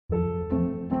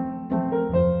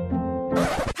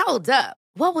Hold up.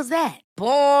 What was that?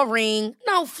 Boring.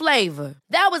 No flavor.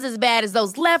 That was as bad as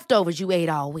those leftovers you ate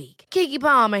all week. Keke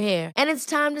Palmer here, and it's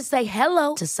time to say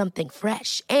hello to something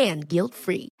fresh and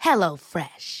guilt-free. Hello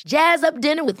Fresh. Jazz up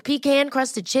dinner with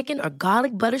pecan-crusted chicken or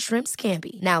garlic butter shrimp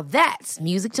scampi. Now that's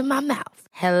music to my mouth.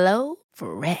 Hello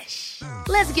Fresh.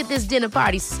 Let's get this dinner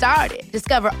party started.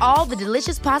 Discover all the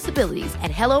delicious possibilities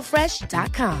at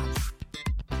hellofresh.com.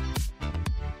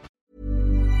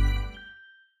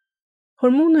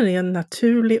 Hormoner är en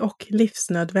naturlig och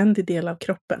livsnödvändig del av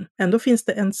kroppen. Ändå finns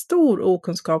det en stor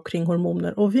okunskap kring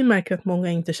hormoner och vi märker att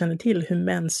många inte känner till hur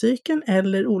menscykeln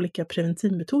eller olika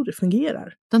preventivmetoder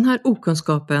fungerar. Den här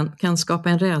okunskapen kan skapa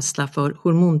en rädsla för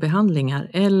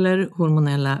hormonbehandlingar eller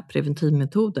hormonella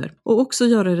preventivmetoder och också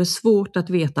göra det svårt att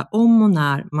veta om och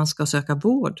när man ska söka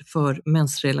vård för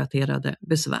mensrelaterade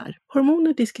besvär.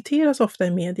 Hormoner diskuteras ofta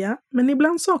i media, men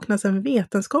ibland saknas en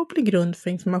vetenskaplig grund för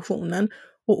informationen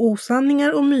och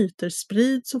osanningar och myter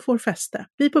sprids och får fäste.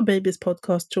 Vi på Babys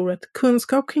podcast tror att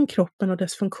kunskap kring kroppen och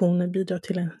dess funktioner bidrar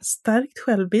till en stärkt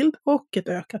självbild och ett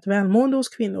ökat välmående hos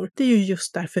kvinnor. Det är ju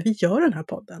just därför vi gör den här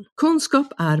podden. Kunskap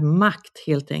är makt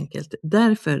helt enkelt.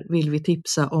 Därför vill vi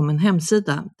tipsa om en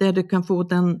hemsida där du kan få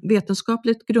den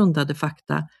vetenskapligt grundade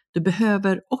fakta du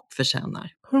behöver och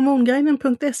förtjänar.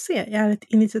 Hormonguiden.se är ett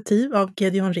initiativ av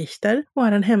Gedeon Richter och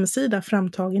är en hemsida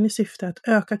framtagen i syfte att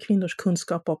öka kvinnors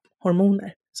kunskap om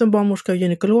hormoner. Som barnmorska och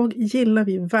gynekolog gillar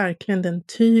vi verkligen den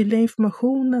tydliga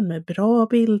informationen med bra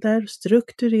bilder,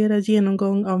 strukturerad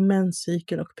genomgång av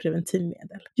menscykeln och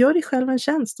preventivmedel. Gör dig själv en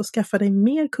tjänst och skaffa dig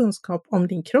mer kunskap om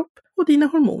din kropp och dina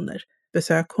hormoner.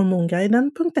 Besök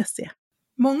hormonguiden.se.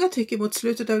 Många tycker mot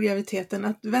slutet av graviditeten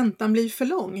att väntan blir för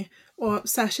lång och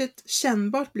särskilt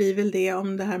kännbart blir väl det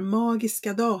om det här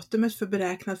magiska datumet för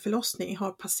beräknad förlossning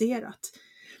har passerat.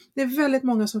 Det är väldigt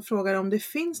många som frågar om det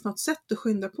finns något sätt att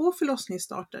skynda på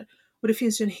förlossningsstarter och det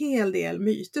finns ju en hel del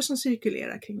myter som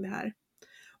cirkulerar kring det här.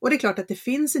 Och det är klart att det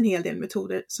finns en hel del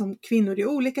metoder som kvinnor i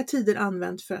olika tider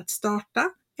använt för att starta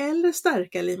eller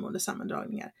stärka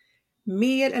livmodersammandragningar,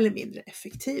 mer eller mindre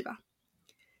effektiva.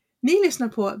 Ni lyssnar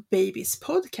på Babys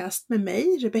podcast med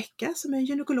mig, Rebecka, som är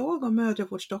gynekolog och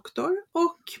mödravårdsdoktor,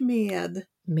 och med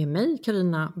mig,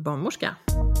 Carina, barnmorska.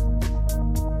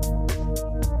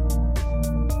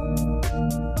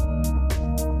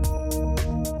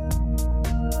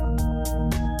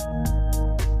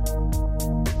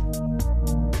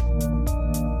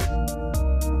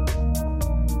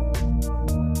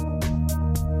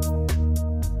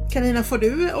 Carina, får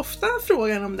du ofta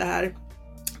frågan om det här?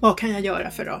 Vad kan jag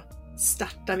göra för att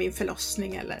starta min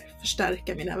förlossning eller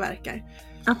förstärka mina värkar?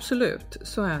 Absolut,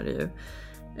 så är det ju.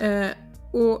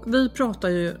 Och vi pratar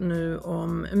ju nu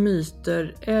om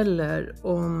myter eller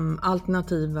om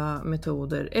alternativa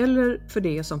metoder eller för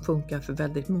det som funkar för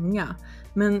väldigt många.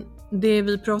 Men det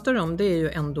vi pratar om, det är ju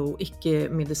ändå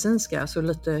icke-medicinska, så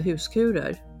lite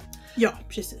huskurer. Ja,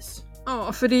 precis.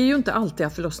 Ja, för det är ju inte alltid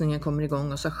att förlossningen kommer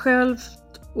igång av sig själv.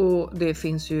 Och det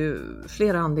finns ju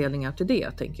flera anledningar till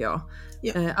det, tänker jag.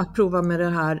 Ja. Att prova med det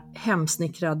här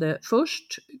hemsnickrade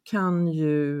först kan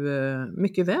ju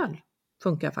mycket väl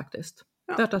funka faktiskt.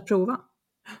 Ja. Värt att prova.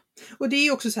 Och det är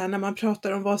ju också så här, när man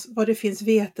pratar om vad det finns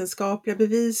vetenskapliga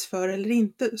bevis för eller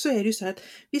inte, så är det ju så här att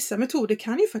vissa metoder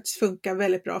kan ju faktiskt funka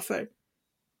väldigt bra för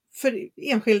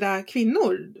enskilda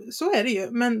kvinnor. Så är det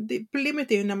ju. Men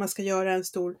problemet är ju när man ska göra en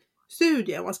stor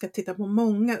studie och man ska titta på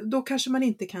många, då kanske man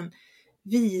inte kan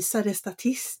visa det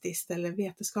statistiskt eller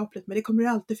vetenskapligt, men det kommer ju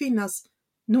alltid finnas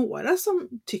några som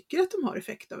tycker att de har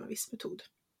effekt av en viss metod.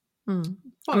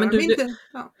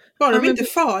 Bara de inte är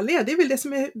farliga, det är väl det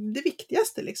som är det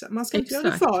viktigaste liksom. Man ska inte göra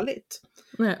det farligt.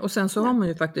 Nej, och sen så har man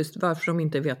ju faktiskt, varför de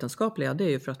inte är vetenskapliga, det är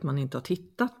ju för att man inte har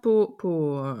tittat på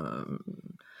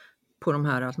de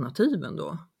här alternativen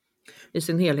då i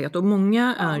sin helhet, och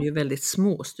många är ju väldigt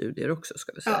små studier också,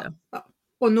 ska vi säga. Ja.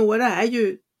 Och några är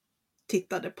ju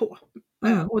tittade på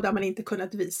och där man inte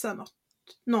kunnat visa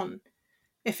någon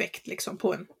effekt liksom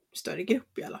på en större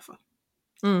grupp i alla fall.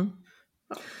 Ja.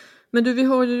 Men du, vi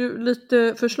har ju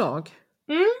lite förslag.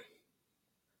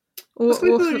 Vad ska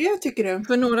vi börja, tycker du?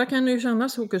 För några kan det ju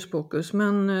kännas hokus pokus,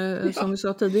 men som vi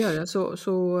sa tidigare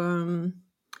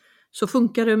så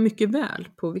funkar det mycket väl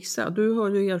på vissa. Du har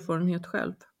ju erfarenhet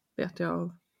själv, vet jag,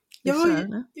 av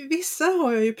vissa. Vissa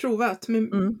har jag ju provat med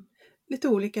lite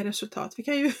olika resultat. Vi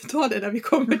kan ju ta det när vi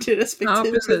kommer till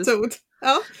respektive metod.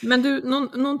 Ja. Men du,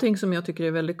 någonting som jag tycker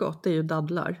är väldigt gott, det är ju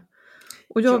dadlar.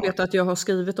 Och jag vet att jag har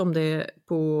skrivit om det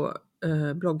på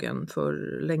bloggen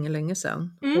för länge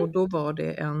sedan. Och då var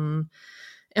det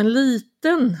en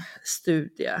liten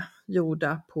studie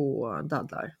gjorda på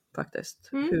dadlar faktiskt.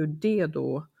 Hur det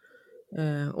då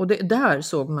Och där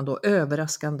såg man då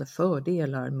överraskande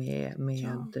fördelar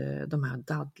med de här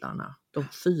dadlarna de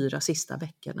 4 sista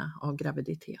veckorna av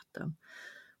graviditeten.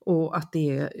 Och att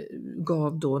det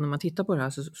gav då, när man tittar på det här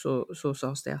så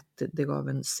sades det att det gav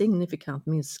en signifikant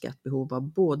minskat behov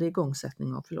av både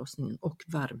igångsättning av förlossningen och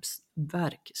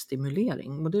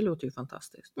värkstimulering. Och det låter ju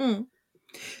fantastiskt. Mm.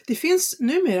 Det finns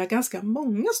numera ganska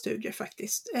många studier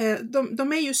faktiskt.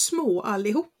 De är ju små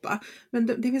allihopa, men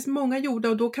det finns många gjorda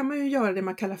och då kan man ju göra det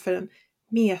man kallar för en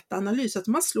metaanalys. Att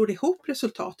man slår ihop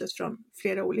resultatet från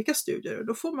flera olika studier och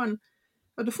då får man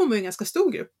ju en ganska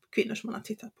stor grupp kvinnor som man har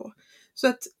tittat på. Så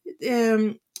att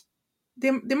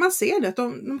det man ser är att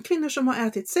de kvinnor som har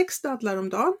ätit 6 dadlar om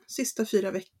dagen sista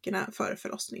 4 veckorna före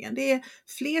förlossningen, det är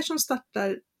fler som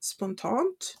startar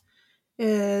spontant.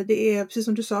 Det är, precis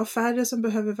som du sa, färre som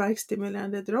behöver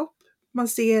värkstimulerande dropp. Man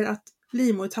ser att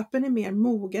livmodertappen är mer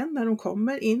mogen när de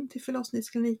kommer in till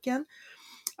förlossningskliniken.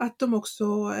 Att de också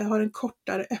har en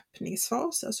kortare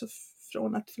öppningsfas, alltså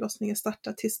från att förlossningen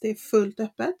startar tills det är fullt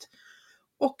öppet.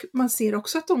 Och man ser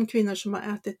också att de kvinnor som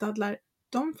har ätit dadlar,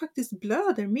 de faktiskt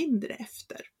blöder mindre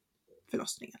efter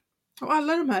förlossningen. Och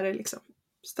alla de här är liksom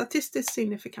statistiskt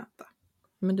signifikanta.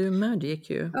 Men du, magic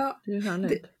ju. Ja, det är ju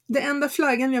härligt. Det enda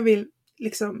flaggan jag vill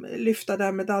liksom lyfta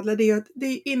där med dadlar, det är att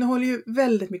det innehåller ju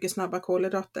väldigt mycket snabba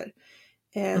kolhydrater.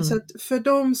 Så att för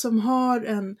de som har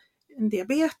en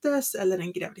diabetes eller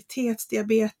en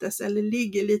graviditetsdiabetes eller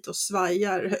ligger lite och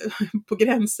svajar på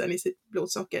gränsen i sitt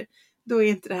blodsocker, då är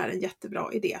inte det här en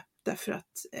jättebra idé. Därför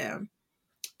att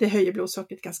det höjer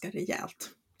blodsockret ganska rejält.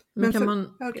 Men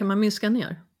kan man minska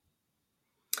ner?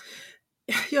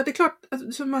 Ja, det är klart,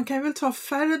 alltså, man kan väl ta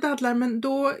färre dadlar, men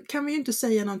då kan vi ju inte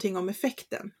säga någonting om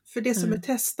effekten. För det som är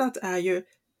testat är ju,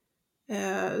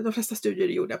 de flesta studier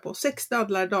är gjorda på 6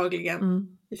 dadlar dagligen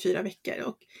i 4 veckor.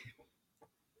 Och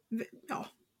ja,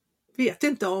 vet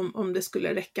inte om det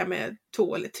skulle räcka med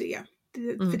 2 eller 3.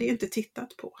 För det är inte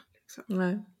tittat på. Liksom.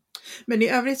 Nej. Men i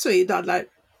övrigt så är ju dadlar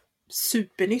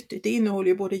supernyttigt. Det innehåller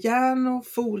ju både järn och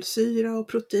folsyra och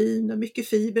protein och mycket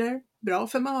fibrer. Bra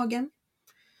för magen.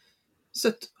 Så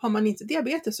att har man inte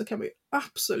diabetes så kan man ju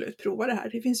absolut prova det här.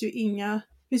 Det finns ju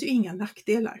inga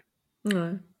nackdelar.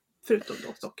 Nej. Förutom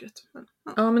då sockret. Men,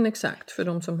 ja. Ja, men exakt. För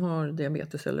de som har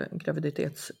diabetes eller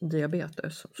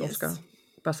graviditetsdiabetes som ska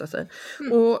passa sig.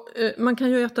 Och man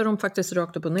kan ju äta dem faktiskt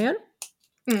rakt upp och ner.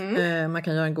 Man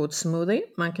kan göra en god smoothie.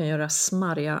 Man kan göra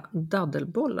smarriga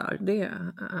daddelbollar. Det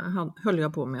höll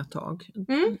jag på med ett tag.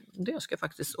 Det ska jag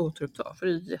faktiskt återuppta, för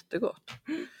det är jättegott.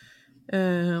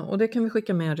 Och det kan vi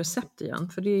skicka med recept igen,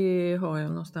 för det har jag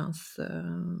någonstans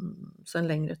sedan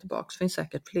längre tillbaka. Det finns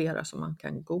säkert flera som man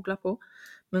kan googla på,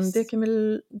 men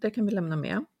det kan vi lämna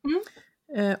med.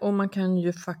 Och man kan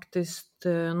ju faktiskt,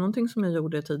 någonting som jag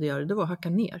gjorde tidigare, det var att hacka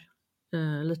ner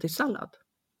lite i sallad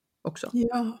också.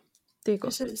 Ja, det är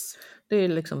gott. Precis. Det är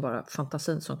liksom bara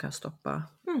fantasin som kan stoppa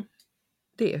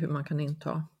det, hur man kan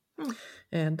inta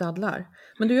dadlar.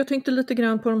 Men du, jag tänkte lite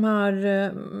grann på de här,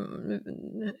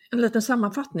 en liten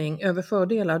sammanfattning över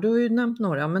fördelar. Du har ju nämnt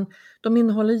några, men de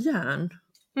innehåller järn.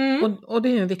 Och det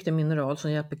är en viktig mineral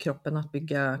som hjälper kroppen att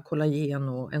bygga kollagen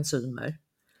och enzymer.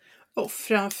 Och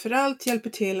framförallt hjälper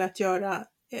till att göra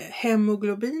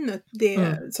hemoglobinet,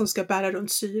 det som ska bära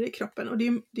runt syre i kroppen. Och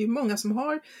det är många som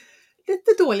har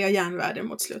lite dåliga järnvärden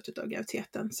mot slutet av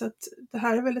graviditeten. Så att det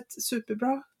här är väl ett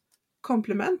superbra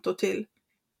komplement då till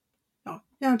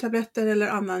järntabletter eller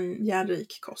annan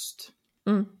järnrik kost.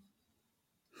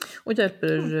 Och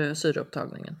hjälper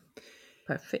syreupptagningen.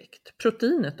 Perfekt.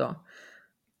 Proteinet då?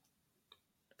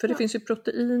 För det finns ju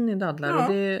protein i dadlar. Ja,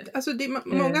 och det, alltså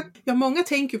många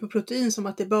tänker på protein som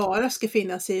att det bara ska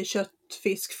finnas i kött,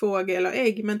 fisk, fågel och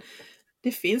ägg. Men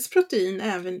det finns protein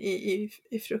även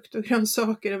i frukt och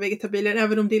grönsaker och vegetabilier.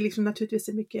 Även om det liksom naturligtvis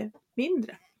är mycket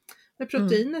mindre. Men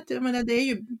proteinet, jag menar, det är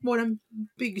ju våra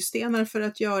byggstenar för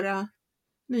att göra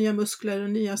nya muskler och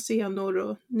nya senor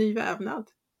och ny vävnad.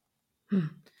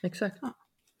 Exakt. Ja.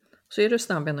 Så är det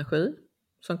snabb energi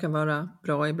som kan vara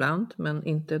bra ibland, men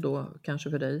inte då kanske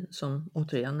för dig som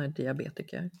återigen är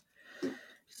diabetiker.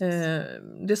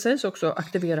 Det sägs också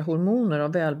aktivera hormoner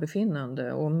av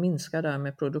välbefinnande och minska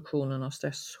därmed produktionen av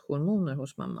stresshormoner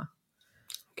hos mamma.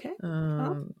 Okay.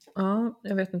 Ja,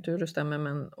 jag vet inte hur det stämmer,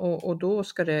 men och då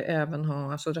ska det även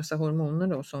ha, alltså dessa hormoner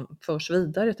då som förs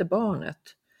vidare till barnet,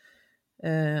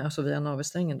 alltså via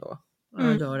navelsträngen då,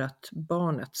 gör att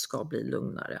barnet ska bli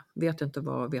lugnare. Vet inte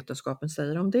vad vetenskapen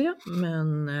säger om det,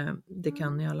 men det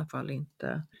kan i alla fall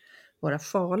inte vara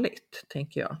farligt,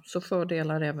 tänker jag. Så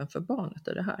fördelar även för barnet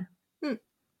i det här.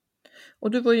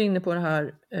 Och du var ju inne på det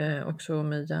här också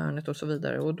med hjärnet och så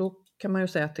vidare, och då kan man ju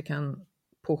säga att det kan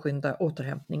påskynda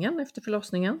återhämtningen efter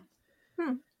förlossningen.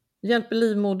 Hjälper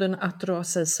livmodern att dra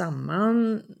sig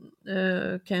samman,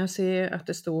 kan jag se att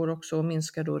det står också, och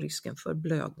minskar då risken för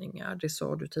blödningar. Det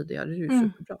sa du tidigare, det är ju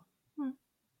superbra.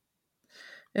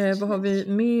 Vad har vi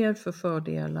mer för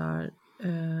fördelar?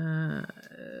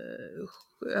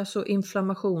 Alltså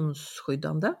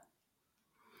inflammationsskyddande.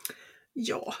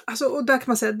 Ja, alltså, och där kan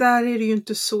man säga, där är det ju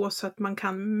inte så att man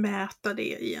kan mäta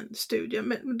det i en studie.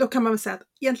 Men då kan man väl säga att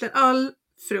egentligen all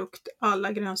frukt,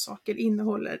 alla grönsaker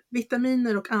innehåller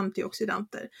vitaminer och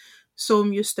antioxidanter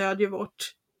som ju stödjer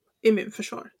vårt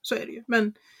immunförsvar. Så är det ju.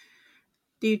 Men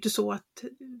det är ju inte så att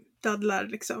dadlar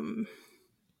liksom...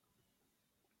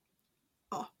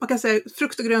 Ja, man kan säga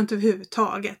frukt och grönt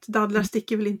överhuvudtaget. Dadlar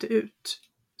sticker väl inte ut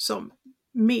som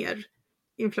mer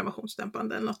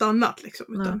inflammationsdämpande än något annat.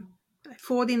 Liksom, utan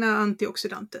få dina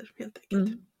antioxidanter helt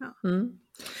enkelt. Ja.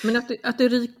 Men att det är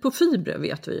rikt på fibrer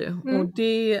vet vi ju. Och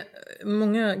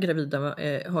många gravida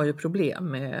har ju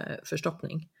problem med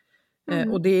förstoppning.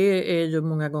 Och det är ju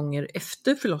många gånger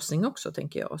efter förlossning också,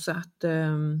 tänker jag. Så att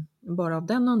bara av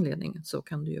den anledningen så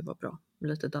kan det ju vara bra med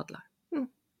lite dadlar.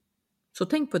 Så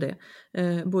tänk på det.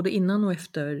 Både innan och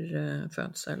efter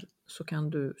födsel så kan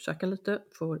du käka lite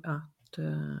för att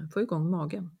få igång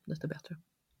magen lite bättre.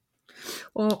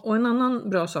 Och en annan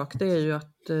bra sak, det är ju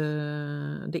att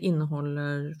det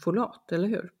innehåller folat, eller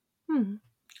hur?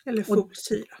 Eller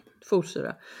folsyra.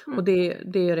 Folsyra. Och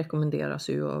det rekommenderas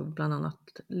ju av bland annat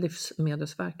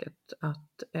Livsmedelsverket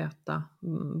att äta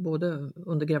både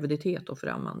under graviditet och för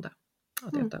ammande.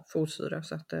 Att äta folsyra,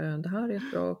 så att det här är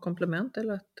ett bra komplement,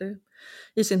 eller att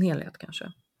i sin helhet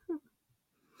kanske.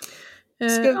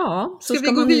 Ska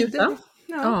vi gå vidare?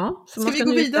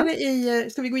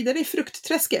 Ska vi gå vidare i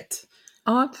fruktträsket?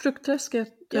 Ja,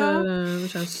 fruktträsket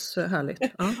känns härligt.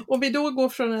 Ja. Om vi då går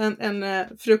från en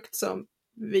frukt som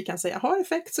vi kan säga har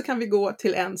effekt, så kan vi gå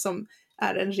till en som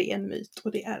är en ren myt,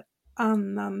 och det är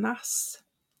ananas.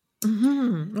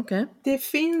 Okay. Det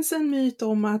finns en myt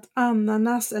om att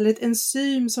ananas, eller ett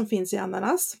enzym som finns i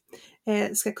ananas,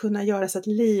 ska kunna göra så att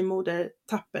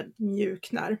livmodertappen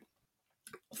mjuknar.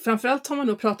 Framförallt har man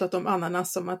då pratat om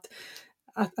ananas som att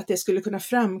det skulle kunna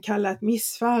framkalla ett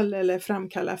missfall eller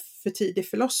framkalla för tidig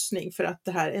förlossning, för att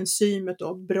det här enzymet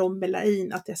då,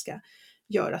 bromelain, att det ska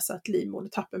göra så att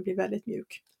livmodertappen blir väldigt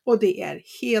mjuk. Och det är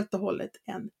helt och hållet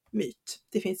en myt.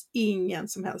 Det finns ingen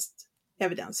som helst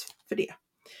evidens för det.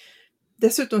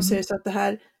 Dessutom så är det så att det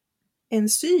här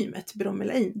enzymet,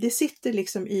 bromelain, det sitter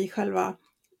liksom i själva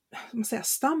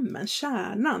stammen,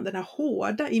 kärnan, den här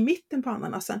hårda i mitten på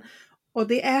ananasen. Och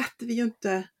det äter vi ju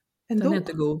inte ändå. Den är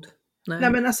inte god.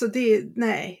 Nej, men alltså det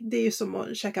är ju som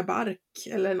att käka bark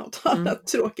eller något annat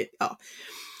tråkigt. Ja.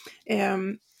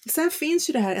 Sen finns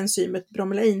ju det här enzymet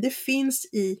bromelain, det finns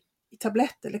i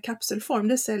tablett eller kapselform.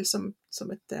 Det säljs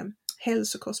som ett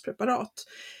hälsokostpreparat.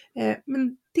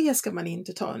 Men det ska man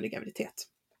inte ta under graviditet.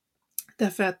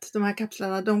 Därför att de här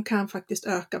kapslarna, de kan faktiskt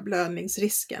öka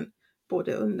blödningsrisken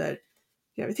både under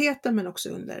graviditeten men också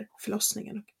under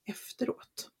förlossningen och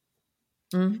efteråt.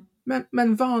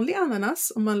 Men vanlig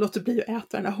ananas, om man låter bli att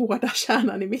äta den här hårda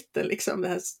kärnan i mitten, liksom det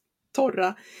här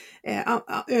torra,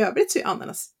 övrigt så är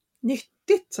ananas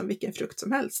nyttigt som vilken frukt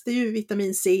som helst. Det är ju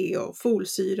vitamin C och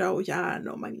folsyra och järn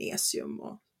och magnesium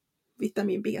och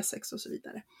vitamin B6 och så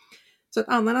vidare. Så att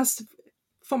ananas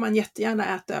får man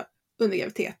jättegärna äta under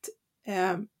graviditet,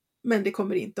 men det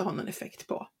kommer inte ha någon effekt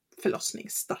på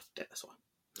förlossningsstart eller så.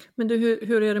 Men du,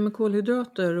 hur är det med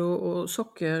kolhydrater och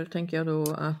socker, tänker jag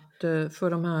då, att för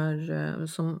de här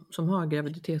som har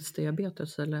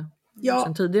graviditetsdiabetes eller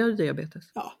sen tidigare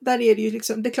diabetes? Ja, där är det ju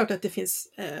liksom, det är klart att det finns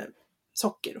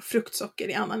socker och fruktsocker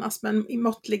i ananas, men i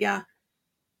måttliga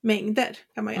mängder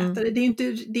kan man äta det. Det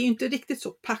är ju inte riktigt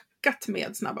så packat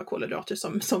med snabba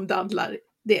kolhydrater som dadlar.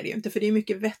 Det är det ju inte, för det är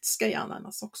mycket vätska i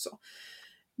ananas också.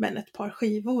 Men ett par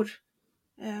skivor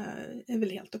är väl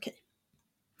helt okej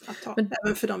att ta,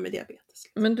 även för dem med diabetes.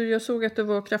 Men du, jag såg att det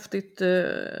var kraftigt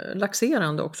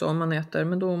laxerande också om man äter,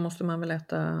 men då måste man väl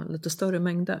äta lite större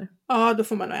mängder? Ja, då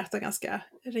får man nog äta ganska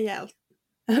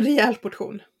en rejäl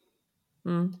portion.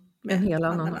 En hel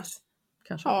ananas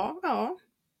kanske? Ja.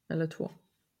 Eller 2.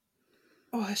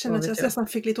 Jag känner att jag nästan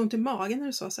fick lite ont i magen när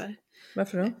du sa så här.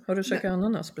 Varför då? Har du käkat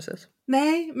ananas precis?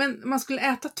 Nej, men man skulle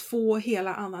äta 2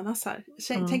 hela ananasar.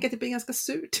 Tänk att det blir ganska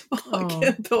surt i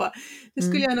magen då. Det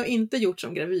skulle jag nog inte gjort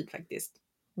som gravid faktiskt.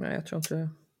 Nej, jag tror inte.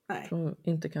 Nej. Tror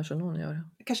inte kanske någon gör det.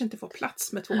 Jag kanske inte får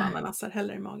plats med 2 ananasar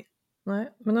heller i magen.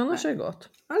 Nej, men annars är det gott.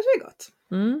 Annars är det gott.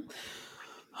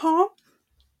 Ja.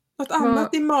 Något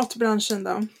annat i matbranschen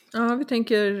då? Ja, vi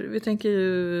tänker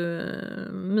ju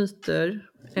myter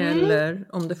eller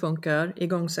om det funkar,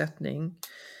 igångsättning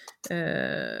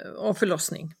och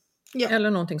förlossning. Ja.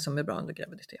 Eller någonting som är bra under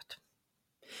graviditet.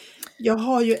 Jag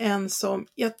har ju en som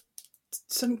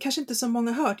kanske inte så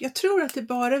många har hört. Jag tror att det är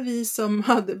bara vi som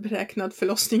hade beräknad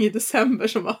förlossning i december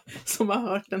som har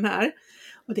hört den här.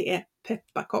 Och det är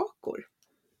pepparkakor.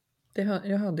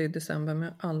 Jag hade i december, men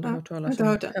jag har aldrig hört talas inte om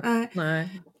hört det.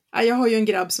 Nej. Jag har ju en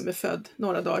grabb som är född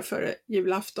några dagar före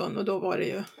julafton, och då var det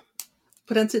ju,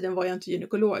 på den tiden var jag inte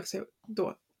gynekolog, så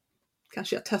då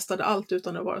kanske jag testade allt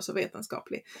utan att vara så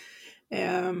vetenskaplig.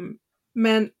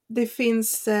 Men det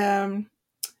finns,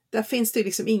 där finns det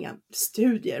liksom inga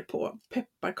studier på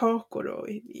pepparkakor och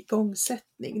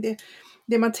igångsättning.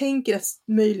 Det man tänker att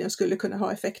möjligen skulle kunna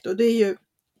ha effekt, och det är ju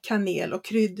kanel och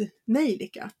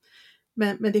kryddnejlika.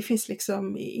 Men det finns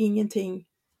liksom ingenting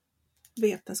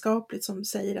vetenskapligt som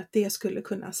säger att det skulle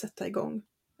kunna sätta igång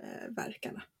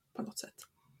verkarna på något sätt.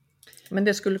 Men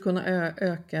det skulle kunna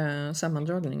öka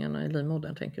sammandragningarna i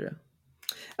livmodern, tänker du?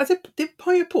 Alltså, det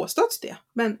har ju påståtts det,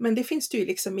 men det finns ju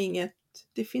liksom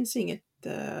det finns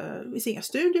inga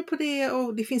studier på det,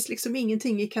 och det finns liksom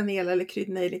ingenting i kanel eller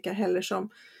kryddnejlika heller som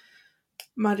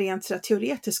man rent så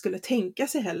teoretiskt skulle tänka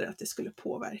sig heller att det skulle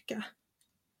påverka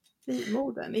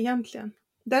livmodern egentligen.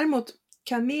 Däremot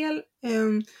kanel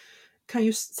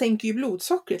sänker ju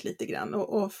blodsockret lite grann,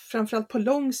 och framförallt på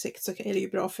lång sikt så är det ju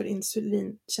bra för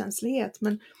insulinkänslighet,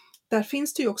 men där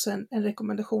finns det ju också en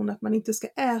rekommendation att man inte ska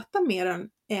äta mer än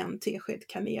 1 tesked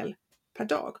kanel per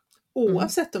dag,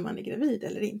 oavsett om man är gravid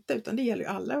eller inte, utan det gäller ju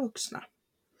alla vuxna.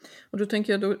 Och då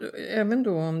tänker jag även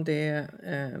då om det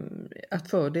att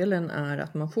fördelen är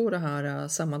att man får det här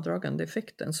sammandragande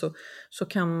effekten, så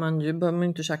behöver man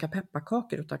inte käka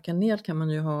pepparkakor, utan kanel kan man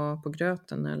ju ha på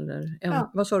gröten, eller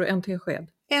vad sa du, 1 tesked?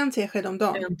 1 tesked om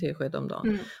dagen. 1 tesked om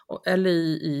dagen. Eller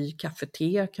i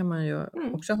kaffe-te kan man ju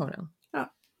också ha den.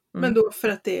 Ja. Men då för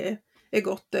att det är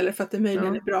gott, eller för att det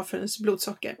möjligen är bra för ens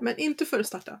blodsocker, men inte för att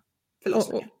starta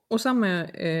förlossningen. Och samma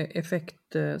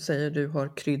effekt säger du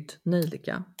har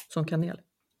kryddnejlika som kanel?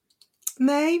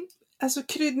 Nej, alltså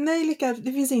kryddnejlika,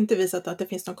 det finns inte visat att det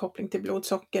finns någon koppling till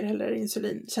blodsocker eller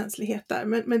insulinkänslighet där.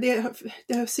 Men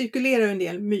det cirkulerar en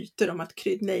del myter om att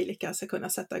kryddnejlika ska kunna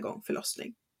sätta igång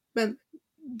förlossning. Men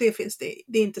det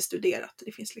är inte studerat.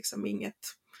 Det finns liksom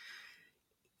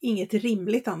inget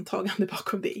rimligt antagande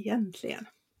bakom det egentligen.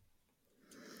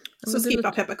 Så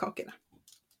skippa pepparkakorna.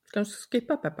 Ska du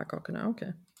skippa pepparkakorna? Okej.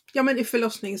 Okay. Ja, men i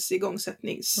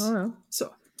förlossningsigångsättnings. Ja.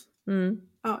 Så.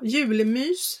 Ja,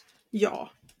 julemys,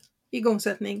 ja.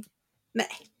 Igångsättning, nej.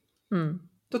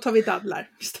 Då tar vi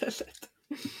dadlar istället.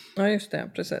 Ja, just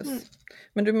det, precis.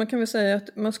 Men man kan väl säga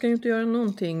att man ska ju inte göra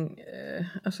någonting,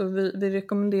 alltså vi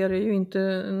rekommenderar ju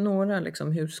inte några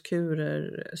liksom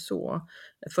huskurer så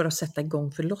för att sätta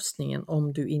igång förlossningen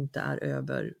om du inte är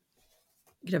över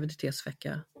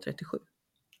graviditetsvecka 37.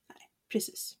 Nej,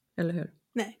 precis. Eller hur?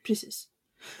 Nej, precis.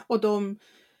 Och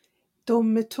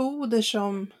de metoder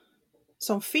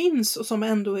som finns och som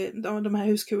ändå är de här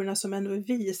huskurerna som ändå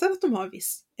visar att de har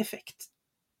viss effekt,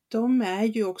 de är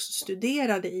ju också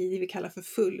studerade i det vi kallar för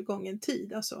fullgången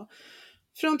tid, alltså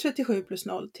från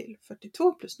 37+0 till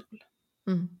 42+0.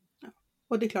 Ja.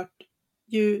 Och det är klart,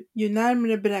 ju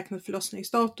närmare beräknat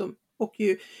förlossningsdatum och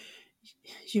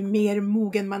ju mer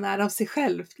mogen man är av sig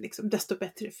själv, liksom, desto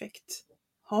bättre effekt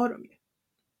har de ju,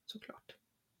 såklart.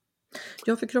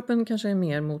 Ja, för kroppen kanske är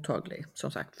mer mottaglig,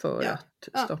 som sagt, för att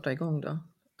starta igång då.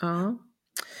 Ja.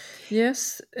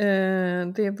 Yes,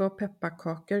 det var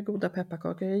pepparkakor, goda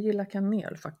pepparkakor. Jag gillar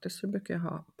kanel faktiskt, så brukar jag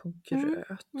ha på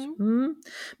gröt.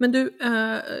 Men du,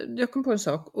 jag kom på en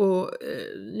sak, och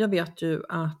jag vet ju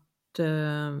att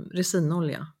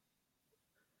resinolja,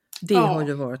 det har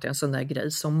ju varit en sån där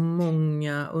grej som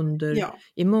många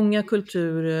i många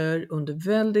kulturer under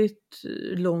väldigt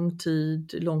lång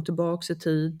tid, långt tillbaks i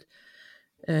tid,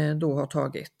 då har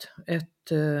tagit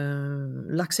ett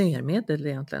laxermedel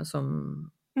egentligen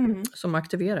som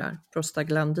aktiverar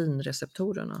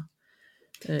prostaglandinreceptorerna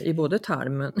i både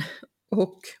tarmen,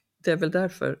 och det är väl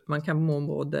därför man kan må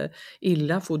både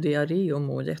illa, få diarré och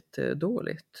må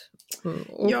jättedåligt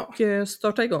och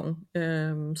starta igång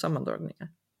sammandragningar.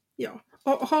 Ja,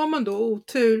 och har man då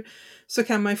otur så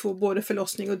kan man ju få både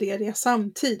förlossning och diarré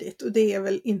samtidigt, och det är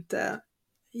väl inte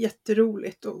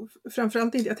jätteroligt, och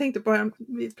framförallt inte, jag tänkte på,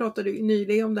 vi pratade ju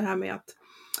nyligen om det här med att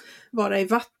vara i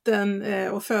vatten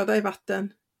och föda i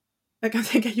vatten. Jag kan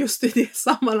tänka just i det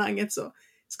sammanhanget så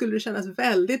skulle det kännas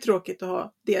väldigt tråkigt att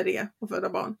ha diarré och föda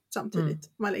barn samtidigt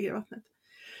om man ligger i vattnet.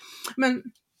 Men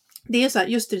det är så här,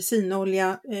 just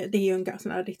resinolja, det är ju en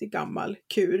sån här riktigt gammal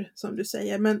kur som du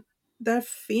säger, men där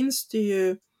finns det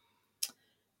ju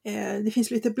det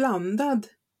finns lite blandad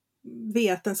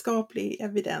vetenskaplig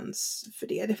evidens för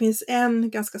det. Det finns en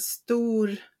ganska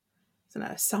stor sån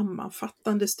här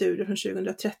sammanfattande studie från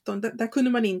 2013. Där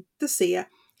kunde man inte se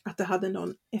att det hade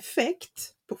någon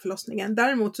effekt på förlossningen.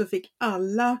 Däremot så fick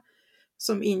alla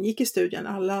som ingick i studien,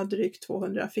 alla drygt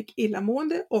 200, fick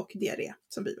illamående och diarré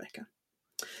som biverkan.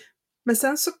 Men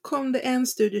sen så kom det en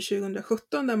studie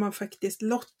 2017 där man faktiskt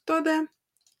lottade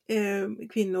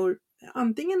kvinnor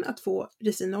antingen att få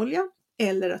resinolja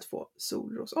eller att få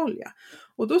solrosolja.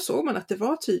 Och då såg man att det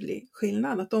var tydlig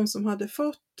skillnad, att de som hade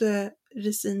fått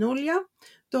resinolja,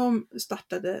 de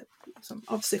startade liksom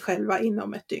av sig själva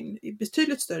inom ett dygn i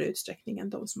betydligt större utsträckning än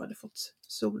de som hade fått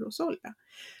solrosolja.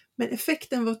 Men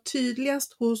effekten var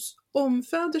tydligast hos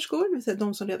omföderskor, det vill säga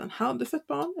de som redan hade fött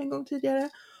barn en gång tidigare.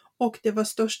 Och det var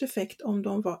störst effekt om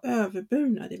de var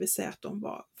överburna, det vill säga att de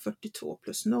var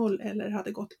 42+0 eller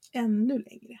hade gått ännu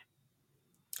längre.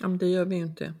 Ja, men det gör vi ju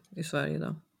inte i Sverige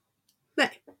idag. Nej,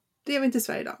 det gör vi inte i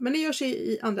Sverige idag. Men det görs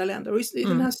i andra länder. Och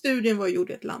den här studien var gjord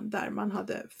i ett land där man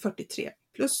hade 43+0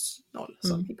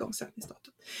 som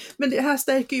igångsättningsdatum. Men det här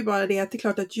stärker ju bara det att det är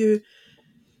klart att ju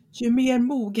mer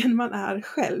mogen man är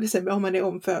själv, om man är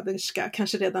omföderska,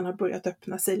 kanske redan har börjat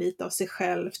öppna sig lite av sig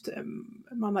självt,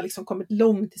 man har liksom kommit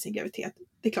långt i sin graviditet.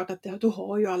 Det är klart att då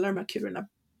har ju alla de här kurerna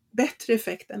bättre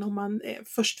effekt än om man är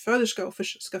förstföderska och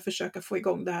ska försöka få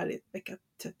igång det här i vecka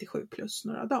 37 plus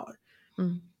några dagar.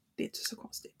 Det är inte så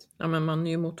konstigt. Ja, men man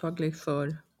är ju mottaglig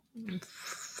för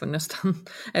nästan,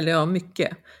 eller ja,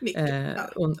 mycket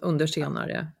under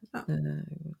senare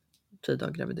tid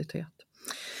av graviditet.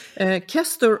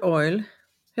 Castor oil,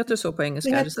 heter det så på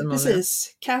engelska? Det heter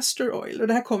precis castor oil och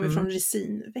det här kommer från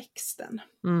resinväxten.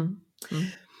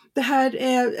 Det här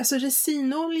är, alltså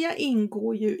resinolja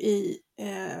ingår ju i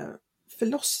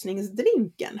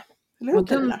förlossningsdrinken. Eller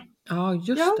hur? Ja,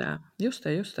 just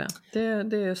det.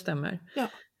 Det stämmer. Ja.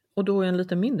 Och då är en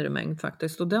lite mindre mängd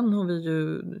faktiskt. Och den har vi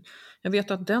ju, jag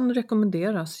vet att den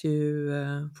rekommenderas ju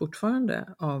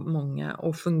fortfarande av många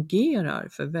och fungerar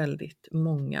för väldigt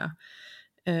många.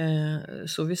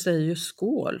 Så vi säger ju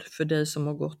skål för dig som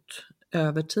har gått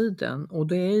över tiden, och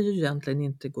det är ju egentligen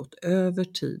inte gått över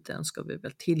tiden, ska vi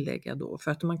väl tillägga då,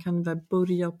 för att man kan väl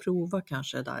börja och prova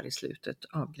kanske där i slutet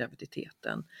av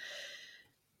graviditeten.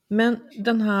 Men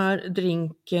den här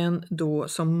drinken då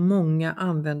som många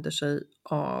använder sig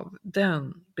av,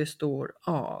 den består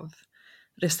av,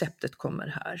 receptet kommer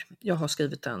här. Jag har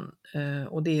skrivit den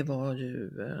och det var ju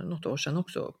något år sedan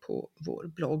också på vår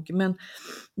blogg. Men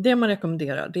det man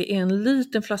rekommenderar, det är en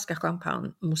liten flaska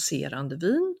champagne, mousserande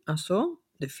vin. Alltså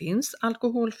det finns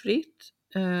alkoholfritt.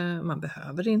 Man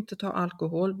behöver inte ta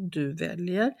alkohol, du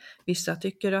väljer. Vissa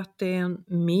tycker att det är en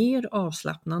mer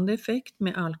avslappnande effekt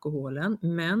med alkoholen,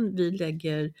 men vi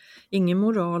lägger ingen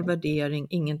moral, värdering,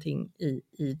 ingenting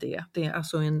i det. Det är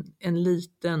alltså en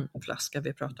liten flaska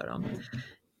vi pratar om.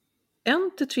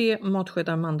 1-3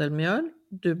 matskedar mandelmjöl,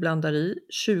 du blandar i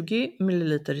 20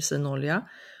 ml resinolja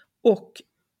och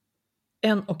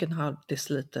 1,5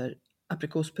 deciliter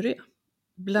aprikospuré.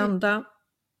 Blanda,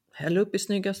 häll upp i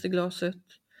snyggaste glaset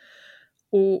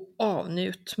och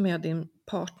avnjut med din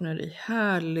partner i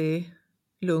härlig,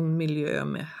 lugn miljö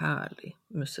med härlig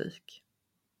musik.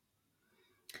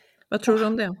 Vad tror du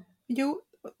om det? Jo,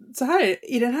 så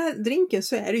här, i den här drinken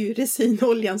så är det ju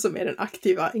resinoljan som är den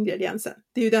aktiva ingrediensen.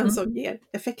 Det är ju den som ger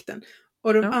effekten.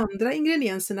 Och de andra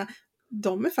ingredienserna,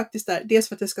 de är faktiskt där, dels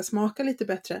för att det ska smaka lite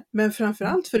bättre, men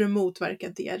framförallt för att motverka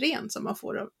diarrén som man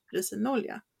får av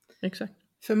resinolja. Exakt.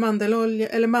 För mandelolja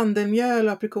eller mandelmjöl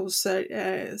och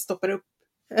aprikoser stoppar upp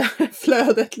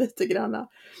flödet lite grann.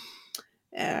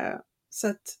 Så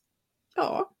att,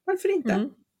 ja, varför inte?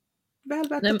 Väl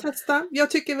värt att testa.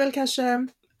 Jag tycker väl kanske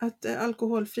att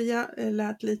alkoholfria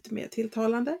lät lite mer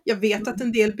tilltalande. Jag vet att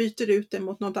en del byter ut det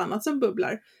mot något annat som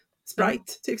bubblar.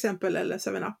 Sprite till exempel, eller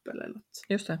 7-Up eller något.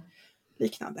 Just det.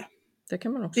 Liknande. Det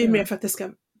kan man också Det är mer för att det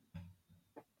ska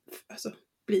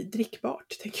bli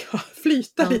drickbart, tänker jag.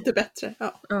 Flyta lite bättre.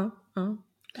 Ja.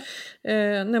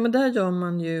 Nej, men där gör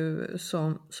man ju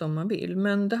som man vill,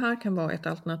 men det här kan vara ett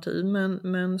alternativ,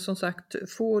 men som sagt,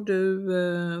 får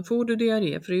du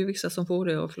diarré, för det är ju vissa som får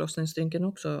det, och förlossningsdrinken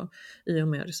också i och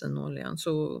med resinoljan,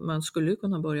 så man skulle ju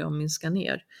kunna börja minska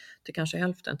ner till kanske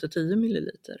hälften, till 10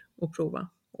 ml och prova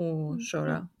och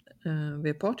köra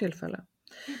vid ett par tillfällen.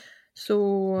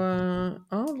 Så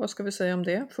ja, vad ska vi säga om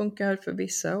det? Funkar för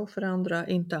vissa och för andra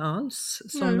inte alls,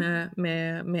 som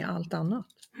med allt annat.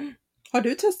 Har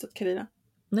du testat, Carina?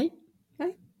 Nej,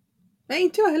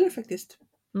 inte jag heller faktiskt.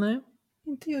 Nej.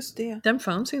 Inte just det. Den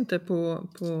fanns inte på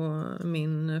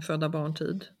min födda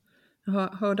barntid. Jag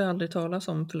hörde aldrig talas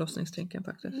om förlossningsdrinken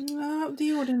faktiskt. Ja, det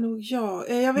gjorde nog jag.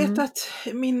 Jag vet att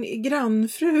min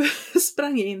grannfru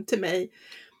sprang in till mig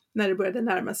när det började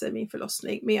närma sig min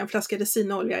förlossning med en flaska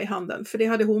resinolja i handen. För det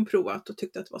hade hon provat och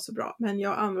tyckte att det var så bra. Men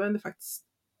jag använde faktiskt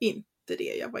inte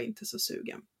det. Jag var inte så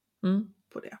sugen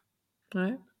på det.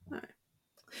 Nej.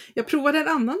 Jag provade en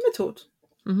annan metod.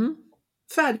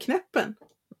 Färdknäppen.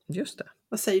 Just det.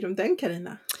 Vad säger du om den,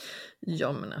 Carina?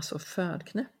 Ja, men alltså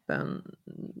färdknäppen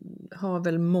har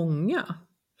väl många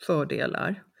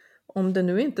fördelar. Om det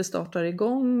nu inte startar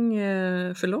igång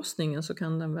förlossningen så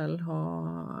kan den väl ha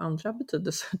andra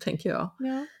betydelser, tänker jag.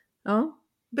 Ja.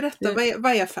 Berätta,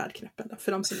 vad är färdknäppen då,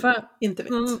 för de som inte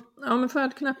vet? Ja, men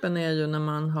färdknäppen är ju när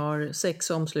man har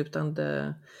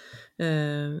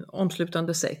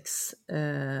omslutande sex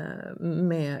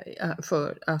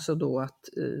alltså då att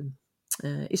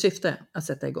i syfte att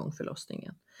sätta igång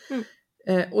förlossningen.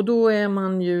 Och då är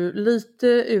man ju lite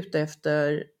ute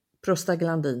efter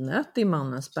prostaglandinet i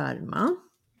mannens sperma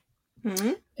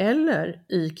eller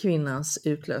i kvinnans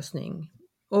utlösning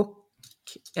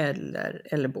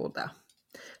eller båda.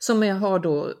 Som har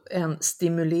då en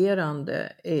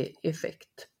stimulerande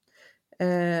effekt.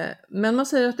 Men man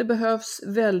säger att det behövs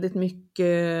väldigt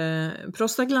mycket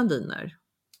prostaglandiner.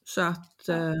 Så att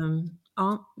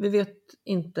vi vet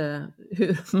inte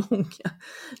hur många.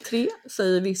 3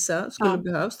 säger vissa skulle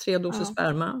behövas, 3 doser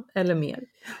sperma eller mer.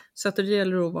 Så att det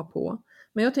gäller att vara på.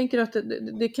 Men jag tänker att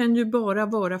det kan ju bara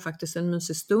vara faktiskt en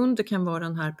mysig stund. Det kan vara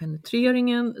den här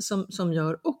penetreringen som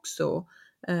gör också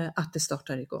att det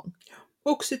startar igång.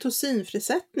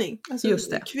 Oxytocinfrisättning. Alltså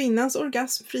just det. Kvinnans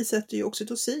orgasm frisätter ju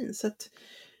oxytocin. Så att,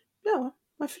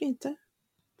 varför inte?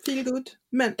 Feel good.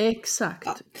 Men,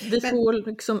 exakt. Vi får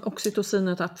liksom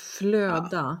oxytocinet att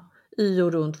flöda i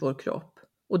och runt vår kropp.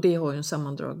 Och det har ju en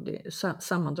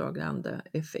sammandragande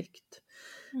effekt.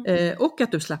 Och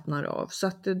att du slappnar av. Så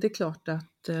att det är klart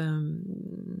att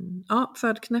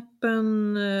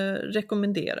färdknäppen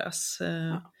rekommenderas.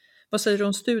 Vad säger du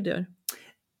om studier?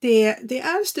 Det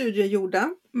är studier gjorda,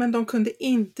 men de kunde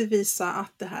inte visa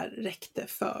att det här räckte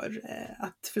för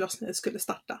att förlossningen skulle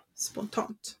starta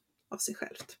spontant av sig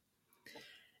självt.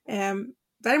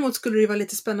 Däremot skulle det vara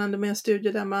lite spännande med en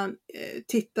studie där man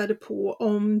tittade på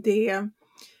om det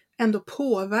ändå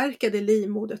påverkade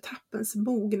livmodertappens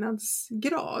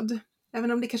mognadsgrad.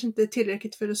 Även om det kanske inte är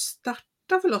tillräckligt för att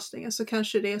starta förlossningen så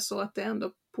kanske det är så att det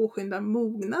ändå påskyndar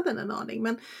mognaden en aning.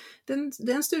 Men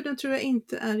den studien tror jag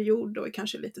inte är gjord och är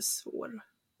kanske lite svår.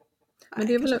 Men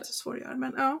det är väl lite svår att göra,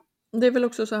 men ja. Det är väl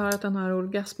också så här att den här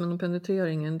orgasmen och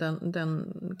penetreringen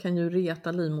den kan ju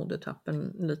reta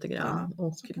livmodertappen lite grann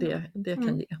och det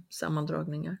kan ge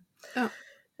sammandragningar. Ja.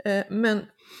 Men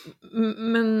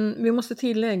vi måste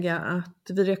tillägga att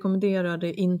vi rekommenderar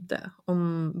det inte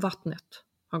om vattnet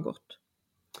har gått.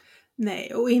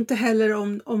 Nej, och inte heller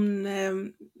om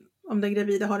den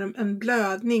gravida har en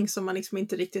blödning som man liksom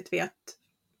inte riktigt vet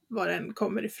var den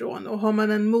kommer ifrån. Och har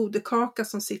man en moderkaka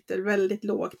som sitter väldigt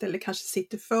lågt eller kanske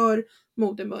sitter för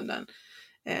modermunnen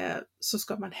så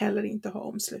ska man heller inte ha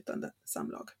omslutande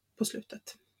samlag på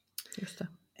slutet. Just det.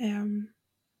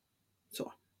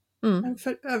 Så. Men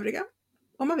för övriga,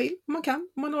 om man vill, om man kan,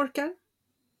 om man orkar.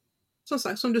 Som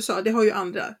sagt, som du sa, det har ju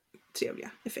andra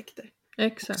trevliga effekter.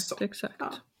 Exakt.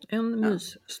 Ja. En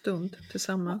mysstund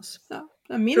tillsammans. Ja.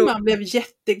 Min man blev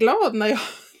jätteglad när jag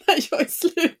i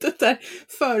slutet där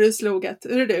föreslog att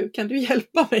du, kan du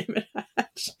hjälpa mig med det här?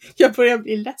 Jag börjar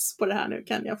bli less på det här nu,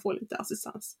 kan jag få lite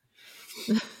assistans?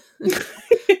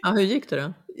 Ja, hur gick det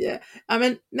då? Ja,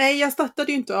 men, nej, jag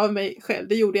startade ju inte av mig själv,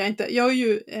 det gjorde jag inte. Jag är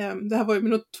ju, det här var ju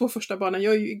mina 2 första barnen,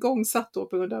 jag är ju igångsatt då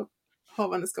på grund av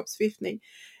havandeskapsförgiftning.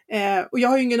 Och jag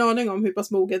har ju ingen aning om hur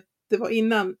pass moget det var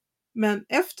innan. Men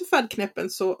efter färdknäppen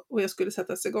och jag skulle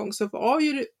sättas igång så var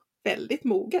ju det väldigt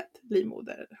moget.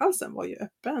 Livmoderhalsen var ju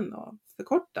öppen och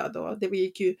förkortad och det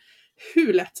gick ju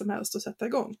hur lätt som helst att sätta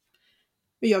igång.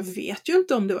 Men jag vet ju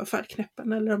inte om det var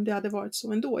färdknäppen eller om det hade varit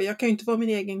så ändå. Jag kan ju inte vara min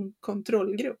egen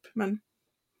kontrollgrupp, men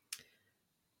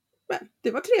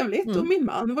det var trevligt och min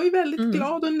man var ju väldigt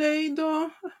glad och nöjd och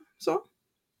så.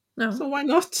 Ja. Så why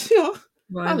not? Ja,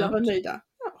 alla var nöjda.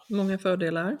 Ja. Många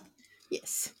fördelar.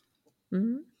 Yes.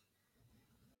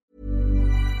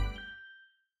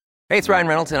 Hey, it's Ryan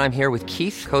Reynolds, and I'm here with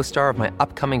Keith, co-star of my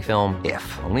upcoming film,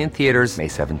 If, only in theaters May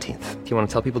 17th. Do you want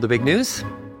to tell people the big news?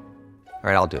 All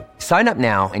right, I'll do it. Sign up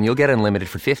now and you'll get unlimited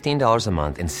for $15 a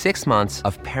month and 6 months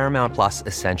of Paramount Plus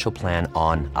Essential Plan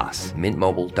on us.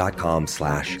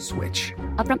 MintMobile.com/switch.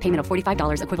 Upfront payment of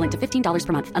 $45 equivalent to $15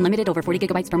 per month. Unlimited over 40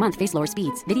 gigabytes per month. Face lower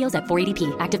speeds. Videos at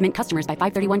 480p. Active Mint customers by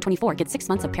 531.24 get 6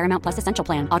 months of Paramount Plus Essential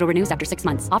Plan. Auto renews after 6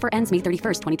 months. Offer ends May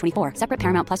 31st, 2024. Separate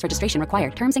Paramount Plus registration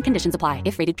required. Terms and conditions apply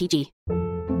if rated PG.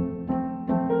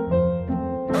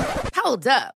 Hold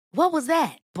up. What was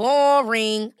that?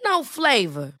 Boring. No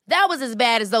flavor. That was as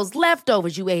bad as those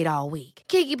leftovers you ate all week.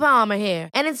 Keke Palmer here,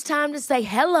 and it's time to say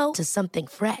hello to something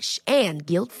fresh and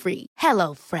guilt-free.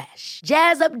 Hello Fresh.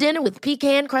 Jazz up dinner with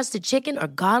pecan-crusted chicken or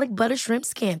garlic butter shrimp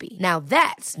scampi. Now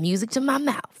that's music to my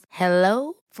mouth.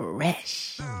 Hello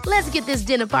Fresh. Let's get this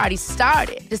dinner party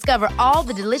started. Discover all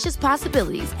the delicious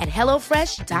possibilities at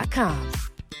hellofresh.com.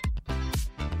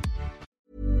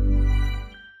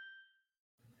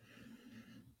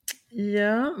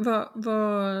 Ja,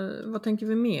 vad tänker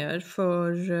vi mer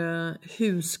för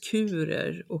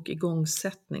huskurer och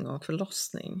igångsättning av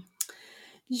förlossning?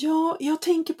 Ja, jag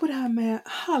tänker på det här med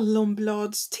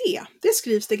hallonbladste. Det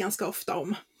skrivs det ganska ofta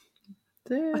om.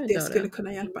 Att det skulle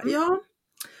kunna hjälpa. Ja,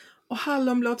 och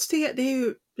hallonbladste, det är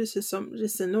ju precis som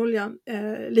resinoljan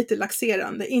lite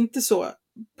laxerande. Inte så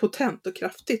potent och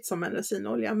kraftigt som en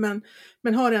resinolja,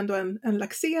 men har ändå en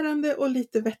laxerande och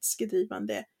lite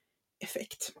vätskedrivande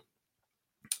effekt.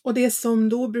 Och det som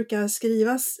då brukar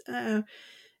skrivas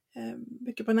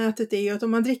mycket på nätet är ju att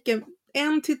om man dricker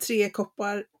 1-3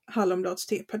 koppar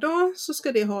hallonbladste per dag så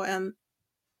ska det ha en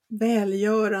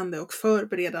välgörande och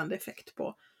förberedande effekt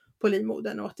på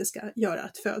livmodern och att det ska göra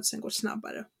att födseln går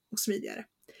snabbare och smidigare.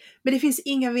 Men det finns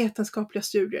inga vetenskapliga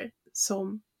studier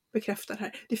som bekräftar det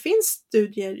här. Det finns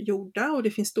studier gjorda och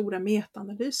det finns stora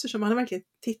metaanalyser som man har verkligen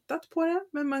tittat på det,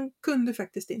 men man kunde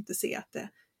faktiskt inte se att det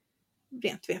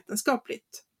rent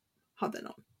vetenskapligt hade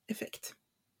någon effekt.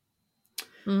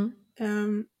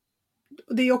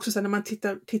 Och det är också så att när man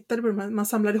tittade på man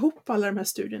samlade ihop alla de här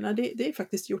studierna, det är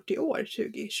faktiskt gjort i år,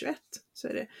 2021, så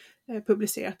är det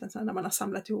publicerat när man har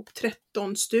samlat ihop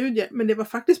 13 studier, men det var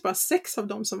faktiskt bara 6 av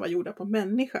dem som var gjorda på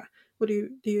människa, och det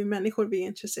är ju människor vi är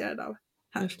intresserade av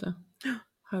här. Just det.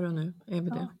 Här och nu är vi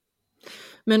det.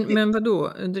 Men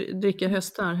vadå, dricker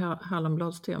hästar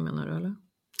hallonbladste menar du eller?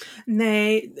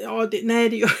 Nej, det gör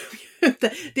de ju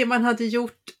inte. Det man hade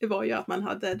gjort var ju att man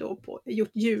hade då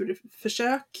gjort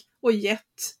djurförsök och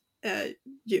gett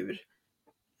djur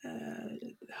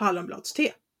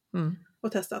hallonbladste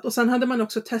och testat. Och sen hade man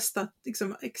också testat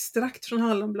liksom, extrakt från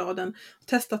hallonbladen och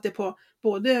testat det på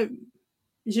både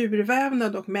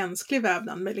djurvävnad och mänsklig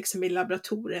vävnad med liksom i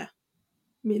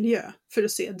laboratoriemiljö för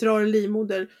att se, drar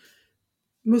livmoder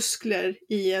muskler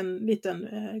i en liten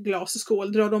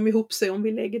glasskål, drar de ihop sig om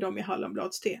vi lägger dem i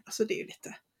hallonbladste. Alltså det är ju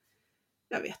lite,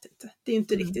 jag vet inte, det är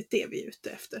inte riktigt det vi är ute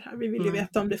efter här. Vi vill ju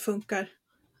veta om det funkar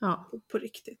på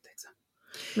riktigt. Liksom.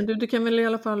 Men det kan väl i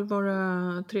alla fall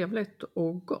vara trevligt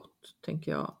och gott,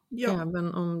 tänker jag. Ja,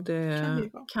 även om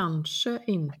det kanske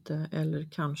inte eller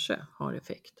kanske har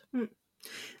effekt.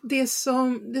 Det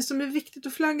som är viktigt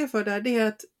att flagga för där, det är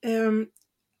att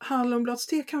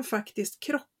hallonbladste kan faktiskt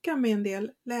krocka med en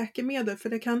del läkemedel,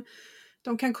 för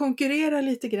de kan konkurrera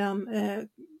lite grann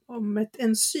om ett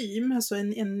enzym, alltså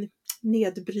en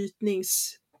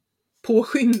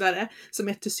nedbrytningspåskyndare som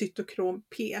heter cytokrom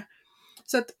P.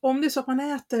 Så att om det är så att man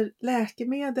äter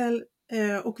läkemedel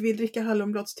och vill dricka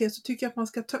hallonbladste, så tycker jag att man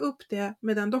ska ta upp det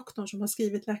med den doktorn som har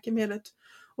skrivit läkemedlet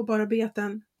och bara be att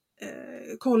den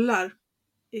kollar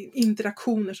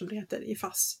interaktioner som det heter i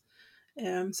FASS.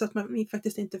 Så att man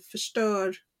faktiskt inte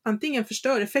antingen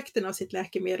förstör effekten av sitt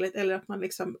läkemedel eller att man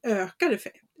liksom ökar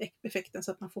effekten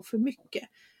så att man får för mycket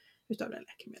utav det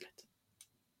läkemedlet.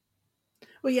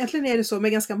 Och egentligen är det så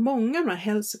med ganska många av de här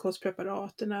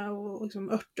hälsokostpreparaterna och liksom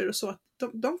örter och så, att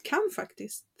de kan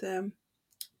faktiskt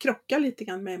krocka lite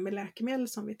grann med läkemedel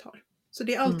som vi tar. Så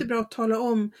det är alltid bra att tala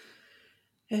om,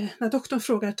 när doktorn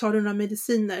frågar, tar du några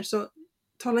mediciner, så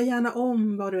tala gärna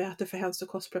om vad du äter för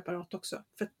hälsokostpreparat också,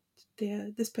 för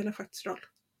det spelar faktiskt roll.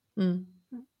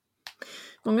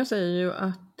 Många säger ju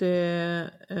att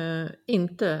det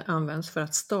inte används för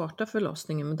att starta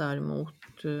förlossningen, men däremot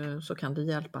så kan det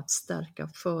hjälpa att stärka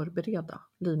och förbereda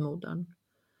livmodern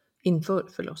inför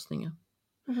förlossningen.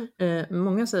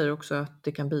 Många säger också att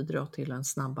det kan bidra till en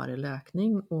snabbare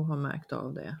läkning och har märkt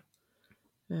av det.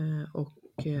 Och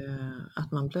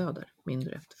att man blöder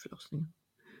mindre efter förlossningen.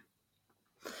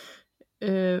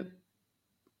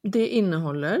 Det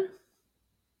innehåller,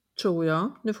 tror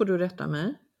jag, nu får du rätta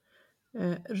mig,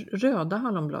 röda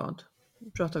hallonblad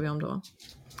pratar vi om då.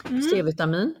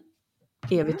 C-vitamin,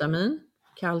 E-vitamin,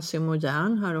 kalcium och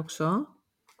järn här också,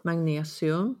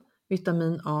 magnesium,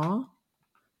 vitamin A,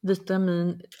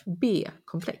 vitamin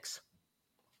B-komplex.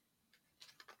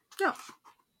 Ja.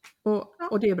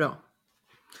 Och det är bra.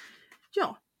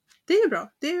 Ja, det är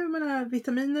bra. Det är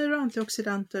vitaminer och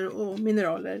antioxidanter och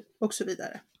mineraler och så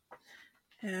vidare.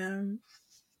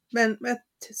 Men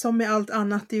som med allt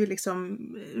annat, det är ju liksom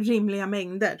rimliga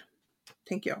mängder,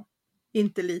 tänker jag.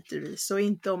 Inte litervis och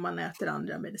inte om man äter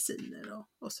andra mediciner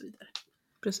och så vidare.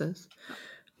 Precis.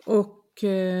 Och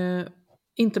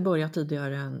inte börja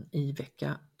tidigare än i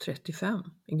vecka 35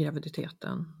 i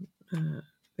graviditeten.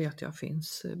 Vet jag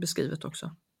finns beskrivet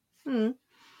också. Mm.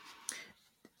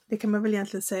 Det kan man väl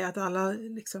egentligen säga att alla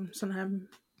liksom, sådana här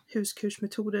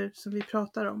huskursmetoder som vi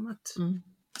pratar om, att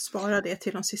spara det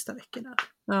till de sista veckorna.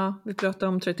 Ja, vi pratar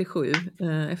om 37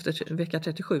 efter vecka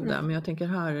 37 där, men jag tänker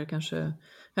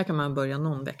här kan man börja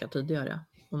någon vecka tidigare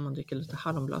om man dricker lite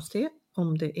hallonbladste,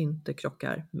 om det inte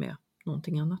krockar med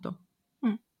någonting annat då.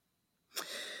 Mm.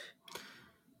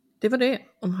 Det var det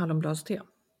om hallonbladste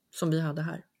som vi hade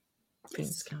här.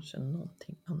 Finns kanske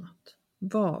någonting annat.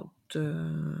 Vad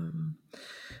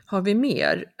har vi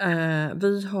mer?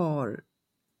 Vi har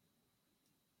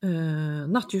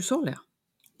nattljusolja.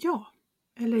 Ja,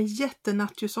 eller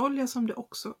jättenattjusolja som det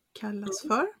också kallas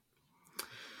för.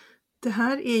 Det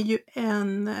här är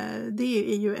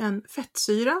ju en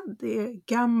fettsyra. Det är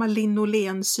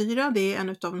gamma-linolensyra. Det är en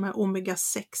av de här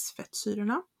omega-6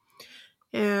 fettsyrorna.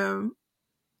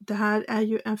 Det här är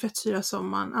ju en fettsyra som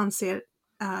man anser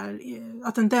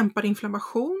att den dämpar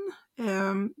inflammation.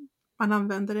 Man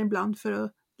använder den ibland för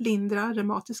att lindra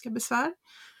reumatiska besvär.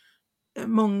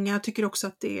 Många tycker också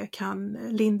att det kan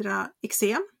lindra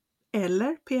eksem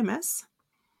eller PMS.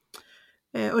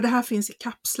 Och det här finns i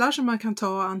kapslar som man kan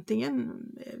ta antingen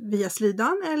via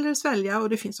slidan eller svälja, och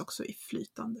det finns också i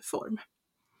flytande form.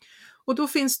 Och då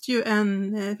finns det ju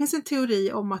en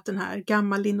teori om att den här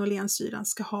gamma-linolensyran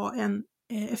ska ha en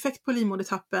effekt på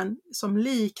livmodertappen som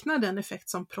liknar den effekt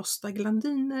som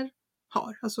prostaglandiner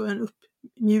har, alltså en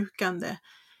uppmjukande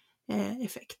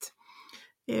effekt.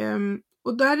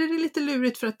 Och där är det lite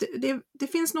lurigt för att det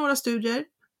finns några studier,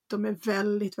 de är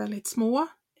väldigt, väldigt små.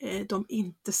 De är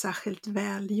inte särskilt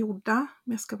välgjorda,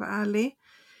 om jag ska vara ärlig.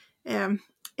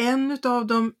 En av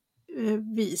dem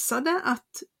visade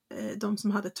att de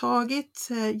som hade tagit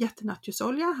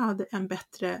jättenattjusolja hade en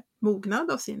bättre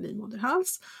mognad av sin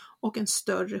livmoderhals och en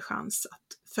större chans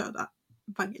att föda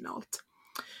vaginalt.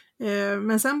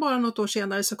 Men sen bara något år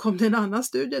senare så kom det en annan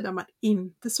studie där man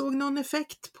inte såg någon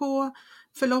effekt på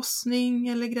förlossning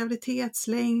eller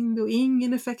graviditetslängd och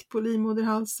ingen effekt på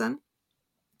livmoderhalsen.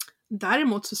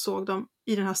 Däremot så såg de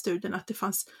i den här studien att det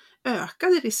fanns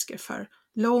ökade risker för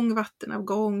lång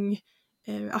vattenavgång,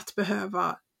 att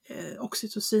behöva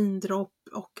oxytocindropp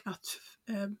och att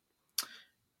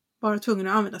vara tvungen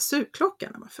att använda sugklocka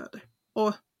när man föder.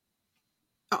 Och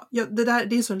ja, det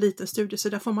är en sån liten studie så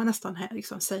där får man nästan här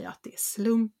liksom säga att det är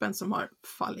slumpen som har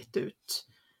fallit ut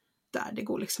där. Det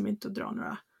går liksom inte att dra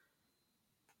några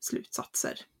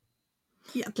slutsatser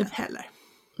egentligen heller.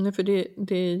 Nej, för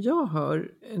det jag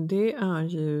hör, det är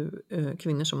ju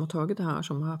kvinnor som har tagit det här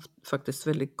som har haft faktiskt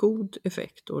väldigt god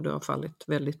effekt och det har fallit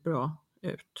väldigt bra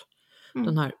ut.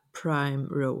 Den här Prime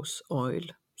Rose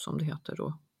Oil som det heter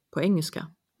då på engelska.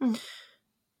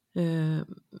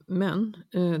 Men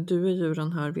du är ju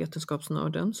den här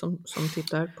vetenskapsnörden som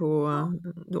tittar på,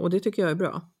 och det tycker jag är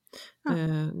bra.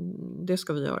 Det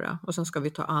ska vi göra och sen ska vi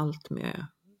ta allt med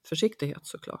försiktighet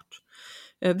såklart.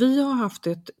 Vi har haft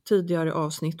ett tidigare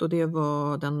avsnitt och det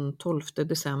var den 12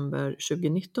 december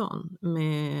 2019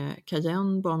 med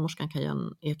barnmorskan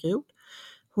Cayenne Ekejord.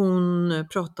 Hon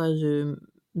pratar ju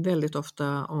väldigt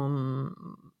ofta om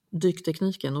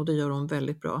dyktekniken och det gör hon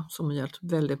väldigt bra som har hjälpt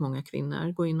väldigt många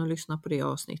kvinnor. Gå in och lyssna på det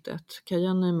avsnittet.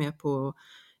 Cayenne är med på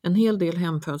en hel del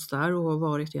hemföds där och har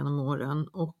varit genom åren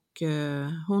och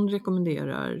hon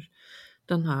rekommenderar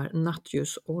den här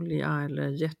nattljusolja eller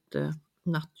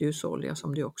jättenattljusolja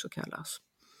som det också kallas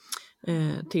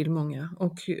till många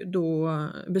och då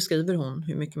beskriver hon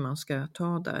hur mycket man ska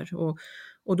ta där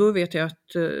och då vet jag att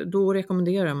då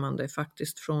rekommenderar man det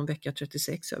faktiskt från vecka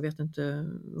 36, jag vet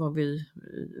inte vad vi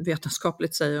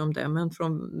vetenskapligt säger om det, men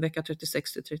från vecka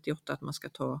 36 till 38 att man ska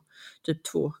ta typ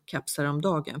 2 kapslar om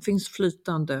dagen. Finns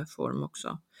flytande form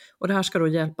också och det här ska då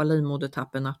hjälpa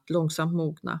livmodertappen att långsamt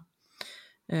mogna.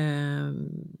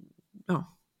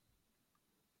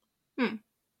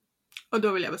 Och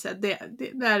då vill jag bara säga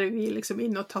där är vi liksom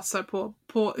inne och tassar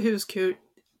på huskur.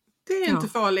 Det är inte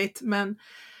farligt, men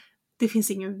det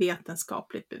finns ingen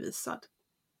vetenskapligt bevisad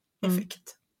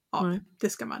effekt av. Det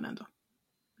ska man ändå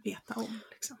veta om.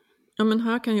 Liksom. Ja, men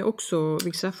här kan ju också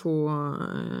vissa få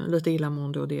lite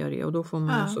illamående och diarré och då får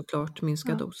man såklart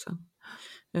minska dosen.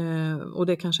 Och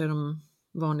det kanske är de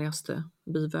vanligaste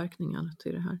biverkningarna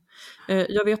till det här.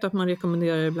 Jag vet att man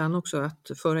rekommenderar ibland också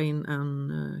att föra in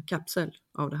en kapsel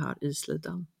av det här i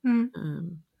slidan.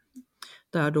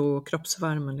 Där då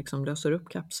kroppsvärmen liksom löser upp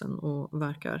kapseln och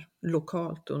verkar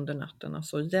lokalt under natten.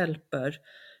 Alltså hjälper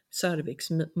cervix,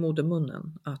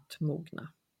 modermunnen, att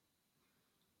mogna.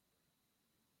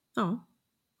 Ja.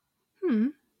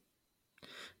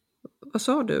 vad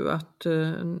sa du?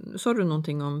 Sa du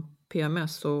någonting om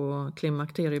PMS och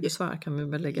klimakteriebesvär kan vi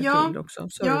väl lägga till också?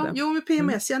 Med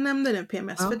PMS, jag nämnde det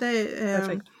PMS. Ja, för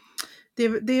perfekt.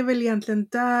 det är väl egentligen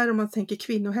där, om man tänker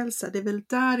kvinnohälsa, det är väl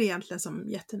där egentligen som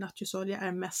jättenattljusolja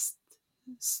är mest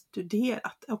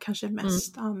studerat och kanske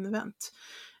mest använt.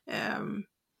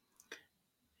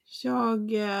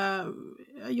 Jag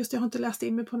har inte läst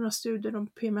in mig på några studier om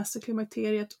PMS och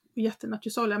klimakteriet och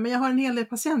jättenattljusolja, men jag har en hel del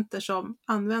patienter som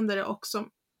använder det och som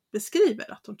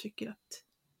beskriver att de tycker att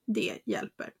det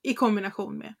hjälper i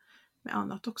kombination med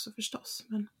annat också förstås.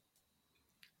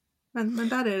 Men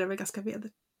där är det väl ganska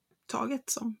vedertaget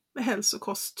som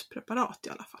hälsokostpreparat i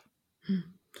alla fall.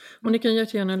 Och ni kan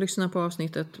jättegärna lyssna på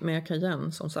avsnittet med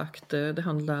Cayenne, som sagt. Det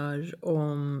handlar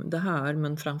om det här,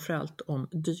 men framförallt om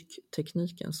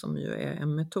dyktekniken som ju är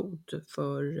en metod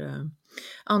för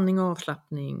andning och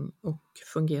avslappning och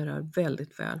fungerar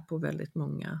väldigt väl på väldigt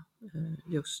många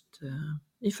just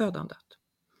i födandet.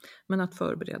 Men att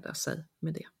förbereda sig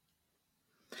med det.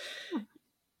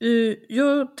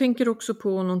 Jag tänker också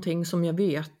på någonting som jag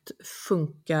vet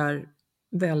funkar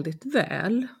väldigt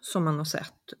väl, som man har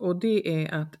sett, och det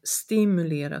är att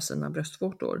stimulera sina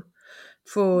bröstvårtor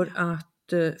för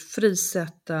att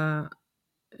frisätta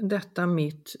detta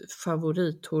mitt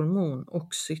favorithormon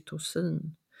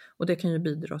oxytocin, och det kan ju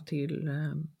bidra till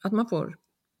att man får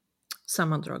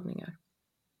sammandragningar.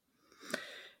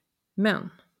 Men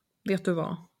vet du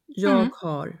vad? Jag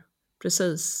har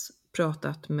precis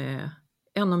pratat med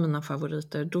en av mina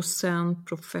favoriter, docent,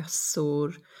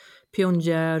 professor,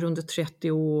 pionjär under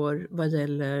 30 år vad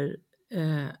gäller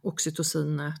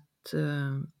oxytocinet,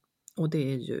 och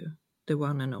det är ju the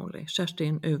one and only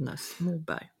Kerstin Uvnäs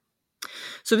Moberg.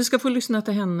 Så vi ska få lyssna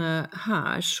till henne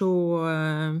här, så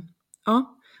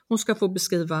hon ska få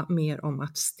beskriva mer om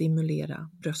att stimulera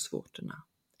bröstvårtorna.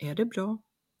 Är det bra?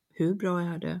 Hur bra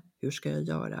är det? Hur ska jag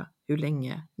göra? Hur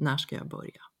länge? När ska jag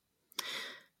börja?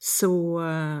 Så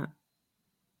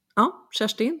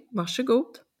Kerstin,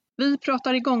 varsågod. Vi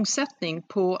pratar igångsättning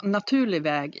på naturlig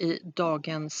väg i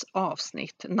dagens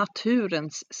avsnitt.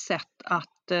 Naturens sätt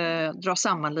att dra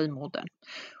samman livmodern.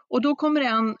 Och då kommer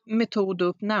en metod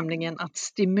upp, nämligen att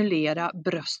stimulera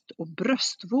bröst och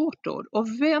bröstvårtor. Och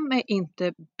vem är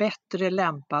inte bättre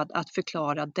lämpad att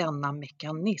förklara denna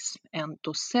mekanism än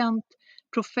docent,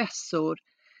 professor,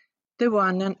 the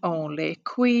one and only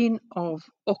queen of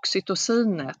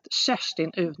oxytocinet,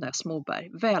 Kerstin Uvnäs Moberg.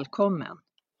 Välkommen!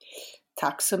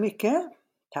 Tack så mycket.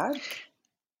 Tack.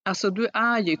 Alltså du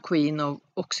är ju queen of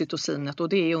oxytocinet och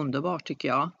det är underbart tycker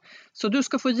jag. Så du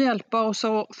ska få hjälpa oss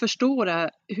att förstå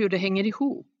hur det hänger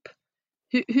ihop.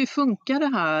 Hur funkar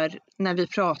det här när vi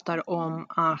pratar om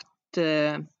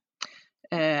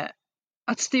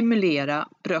att stimulera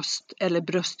bröst eller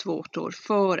bröstvårtor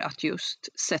för att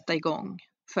just sätta igång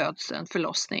födseln,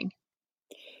 förlossning?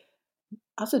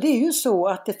 Alltså det är ju så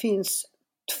att det finns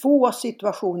 2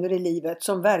 situationer i livet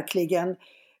som verkligen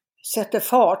sätter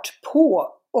fart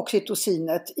på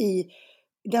oxytocinet i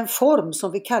den form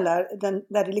som vi kallar den,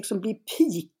 där det liksom blir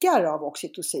pikar av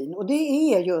oxytocin. Och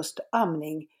det är just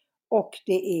amning och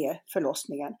det är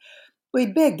förlossningen. Och i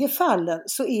bägge fallen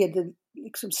så är det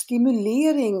liksom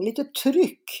stimulering, lite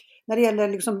tryck. När det gäller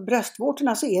liksom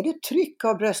bröstvårtorna så är det tryck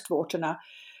av bröstvårtorna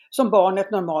som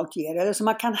barnet normalt ger. Eller som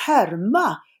man kan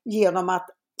härma genom att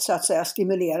så att säga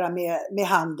stimulera med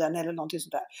handen eller någonting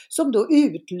sånt där. Som då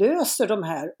utlöser de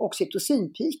här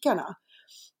oxytocinpikarna.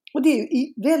 Och det är ju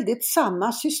i väldigt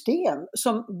samma system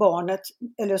som barnet,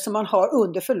 eller som man har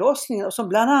under förlossningen och som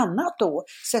bland annat då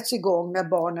sätts igång när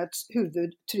barnets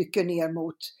huvud trycker ner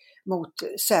mot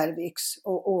cervix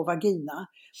och vagina.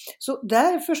 Så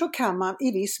därför så kan man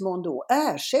i viss mån då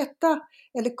ersätta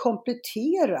eller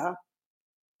komplettera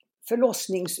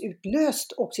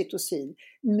förlossningsutlöst oxytocin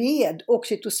med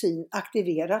oxytocin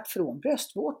aktiverat från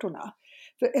bröstvårtorna.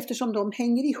 För eftersom de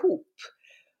hänger ihop.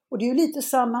 Och det är ju lite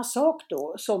samma sak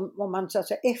då som om man så att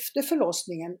säga, efter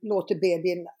förlossningen låter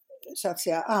babyn så att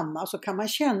säga amma, så kan man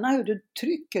känna hur det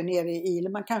trycker nere i, eller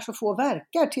man kanske får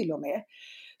verkar till och med.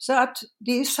 Så att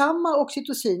det är samma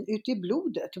oxytocin ute i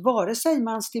blodet, vare sig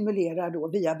man stimulerar då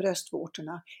via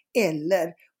bröstvårtorna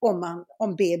eller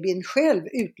om babyn själv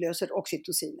utlöser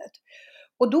oxytocinet.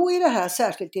 Och då är det här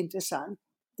särskilt intressant,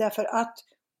 därför att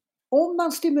om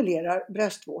man stimulerar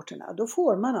bröstvårtorna då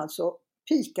får man alltså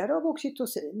pikar av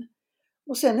oxytocin.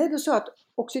 Och sen är det så att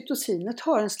oxytocinet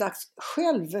har en slags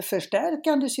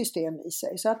självförstärkande system i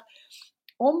sig. Så att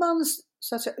om man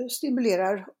så att säga,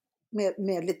 stimulerar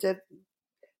med lite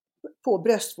på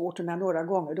bröstvårtorna några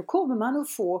gånger, då kommer man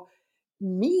att få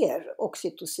mer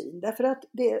oxytocin. Därför att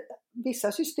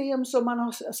vissa system som man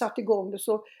har satt igång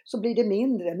så blir det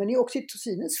mindre. Men i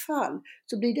oxytocinets fall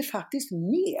så blir det faktiskt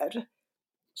mer.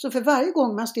 Så för varje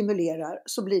gång man stimulerar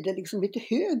så blir det liksom lite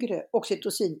högre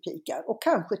oxytocinpikar och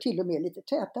kanske till och med lite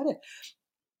tätare.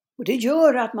 Och det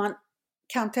gör att man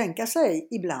kan tänka sig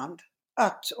ibland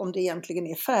att om det egentligen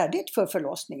är färdigt för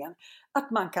förlossningen,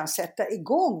 att man kan sätta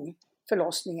igång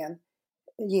förlossningen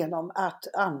genom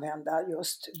att använda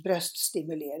just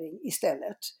bröststimulering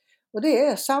istället. Och det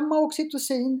är samma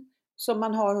oxytocin som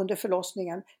man har under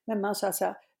förlossningen, men man så att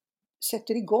säga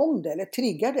sätter igång det eller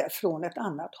triggar det från ett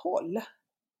annat håll.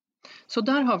 Så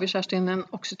där har vi, Kerstin, en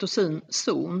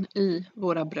oxytocinzon i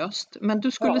våra bröst. Men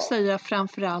du skulle säga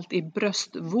framförallt i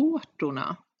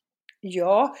bröstvårtorna?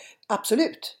 Ja,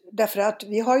 absolut. Därför att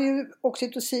vi har ju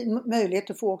möjlighet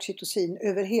att få oxytocin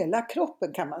över hela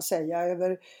kroppen kan man säga.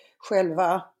 Över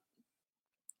själva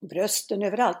brösten,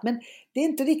 överallt. Men det är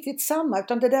inte riktigt samma,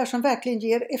 utan det där som verkligen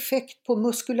ger effekt på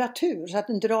muskulatur så att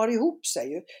den drar ihop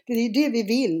sig. Det är det vi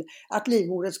vill att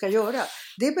livmodern ska göra.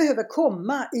 Det behöver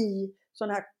komma i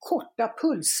sådana här korta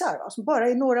pulsar som bara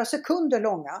är några sekunder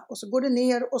långa, och så går det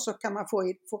ner och så kan man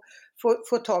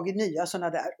få tag i nya sådana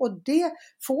där. Och det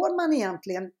får man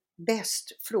egentligen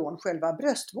bäst från själva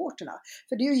bröstvårtorna.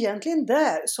 För det är ju egentligen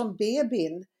där som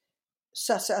bebin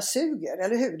så att säga suger,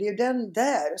 eller hur? Det är ju den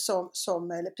där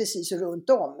som eller precis runt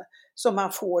om som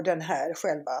man får den här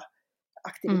själva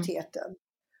aktiviteten.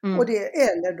 Och det,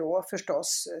 eller då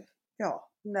förstås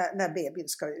när bebin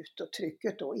ska ut och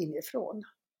trycket då inifrån.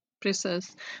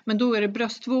 Precis, men då är det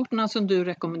bröstvårtorna som du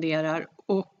rekommenderar,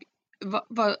 och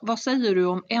vad säger du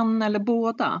om en eller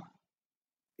båda?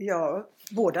 Ja,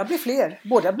 båda blir fler,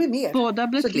 båda blir mer. Båda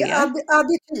blir så fler. Det är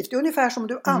additivt, det är ungefär som om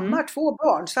du ammar 2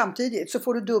 barn samtidigt, så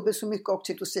får du dubbelt så mycket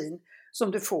oxytocin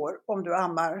som du får om du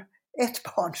ammar ett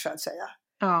barn så att säga.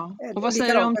 Ja, och vad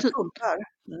säger du om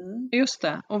Just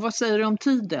det, och vad säger du om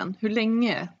tiden? Hur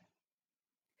länge?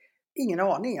 Ingen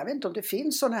aning, jag vet inte om det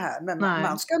finns sådana här, men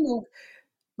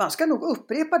man ska nog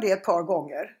upprepa det ett par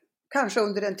gånger. Kanske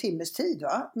under en timmes tid,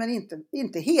 va? Men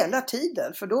inte hela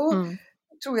tiden, för då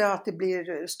tror jag att det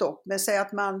blir stopp. Men säg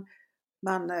att man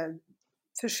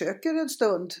försöker en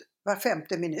stund var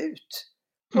 5:e minut.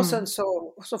 Och sen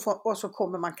så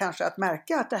kommer man kanske att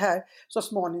märka att det här så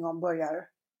småningom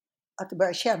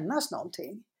börjar kännas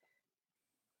någonting.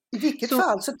 I vilket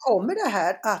fall så kommer det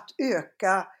här att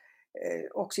öka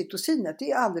oxytocinet,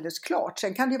 det är alldeles klart.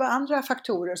 Sen kan det vara andra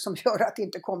faktorer som gör att det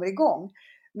inte kommer igång.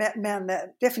 Men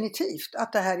definitivt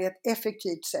att det här är ett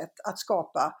effektivt sätt att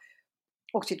skapa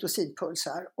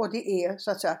oxytocinpulsar. Och det är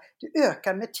så att säga, det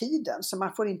ökar med tiden. Så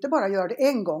man får inte bara göra det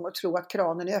en gång och tro att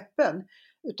kranen är öppen.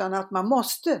 Utan att man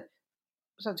måste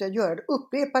så att säga, göra det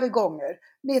upprepade gånger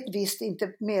med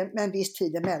en viss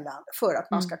tid emellan för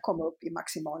att man ska komma upp i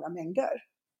maximala mängder.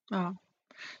 Ja.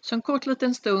 Så en kort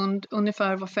liten stund,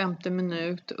 ungefär var 5:e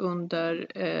minut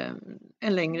under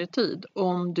en längre tid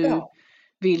om du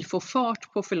vill få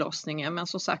fart på förlossningen. Men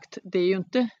som sagt, det är ju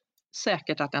inte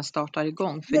säkert att den startar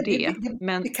igång för det.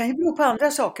 Men det kan ju bero på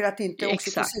andra saker, att inte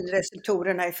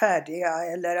oxytocinreceptorerna är färdiga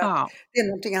eller att det är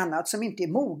någonting annat som inte är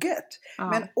moget.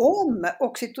 Men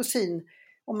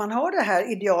om man har det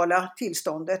här ideala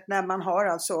tillståndet när man har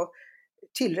alltså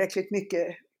tillräckligt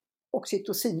mycket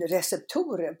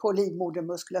oxytocinreceptorer på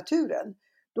livmodermuskulaturen,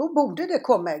 då borde det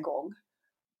komma igång.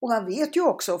 Och man vet ju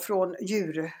också från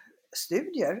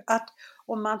djurstudier att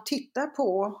om man tittar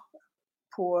på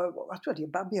jag tror det är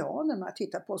babianer man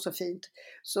tittar på så fint,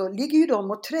 så ligger ju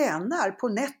de och tränar på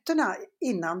nätterna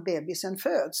innan bebisen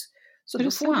föds. Så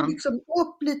då får du liksom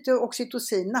upp lite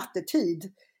oxytocin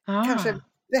nattetid, kanske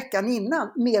veckan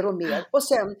innan, mer och mer. Och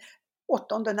sen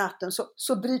 8:e natten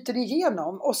så bryter det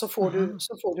igenom och så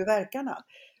får du verkarna.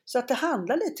 Så att det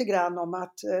handlar lite grann om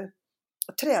att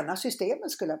träna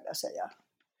systemet, skulle jag vilja säga.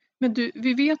 Men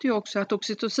vi vet ju också att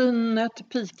oxytocinet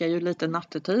pikar ju lite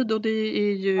nattetid, och det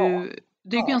är ju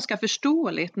ganska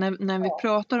förståeligt när vi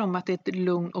pratar om att det är ett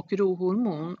lugn- och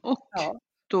rohormon och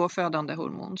då födande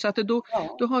hormon. Så att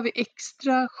då har vi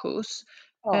extra skjuts.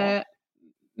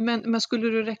 Men skulle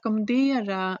du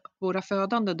rekommendera våra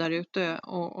födande där ute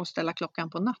att ställa klockan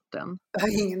på natten? Jag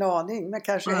har ingen aning, men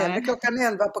kanske hellre klockan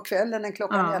 11 på kvällen än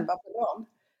klockan 11 på dagen.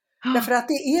 Därför att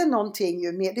det är någonting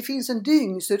ju med, det finns en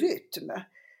dygnsrytm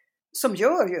som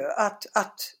gör ju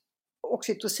att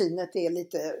oxytocinet är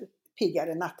lite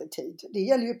piggare nattetid. Det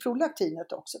gäller ju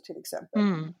prolaktinet också till exempel.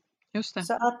 Just det.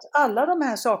 Så att alla de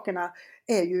här sakerna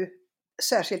är ju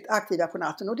särskilt aktiva på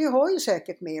natten, och det har ju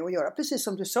säkert med att göra, precis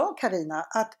som du sa Carina,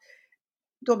 att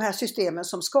de här systemen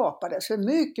som skapades för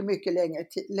mycket, mycket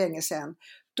länge sedan,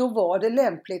 då var det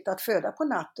lämpligt att föda på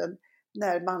natten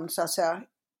när man så att säga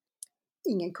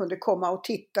ingen kunde komma och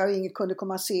titta och ingen kunde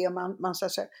komma och se, man så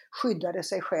att säga, skyddade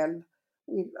sig själv.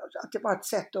 Att det var ett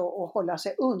sätt att hålla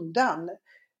sig undan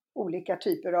olika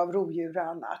typer av rovdjur och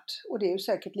annat. Och det är ju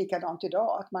säkert likadant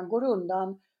idag, att man går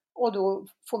undan och då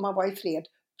får man vara i fred.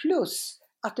 Plus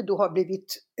att det då har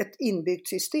blivit ett inbyggt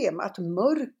system att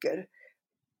mörker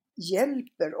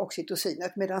hjälper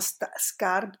oxytocinet medan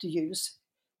skarpt ljus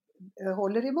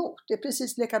håller emot. Det är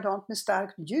precis likadant med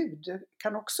starkt ljud,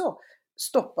 kan också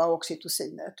stoppa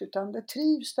oxytocinet, utan det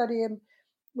trivs där det är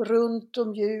runt och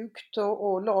mjukt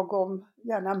och lagom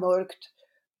gärna mörkt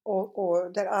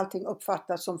och där allting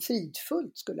uppfattas som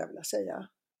fridfullt, skulle jag vilja säga.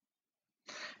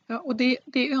 Ja, och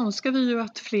det önskar vi ju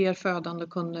att fler födande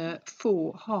kunde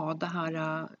få ha, det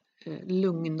här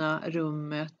lugna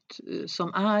rummet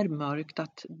som är mörkt,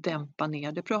 att dämpa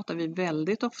ner. Det pratar vi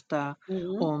väldigt ofta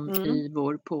om i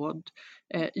vår podd.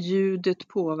 Ljudet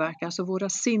påverkar, alltså våra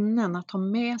sinnen, att ha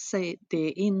med sig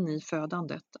det in i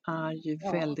födandet är ju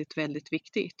väldigt, väldigt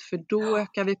viktigt. För då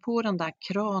ökar vi på den där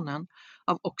kranen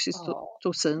av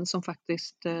oxytocin som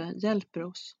faktiskt hjälper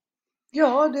oss.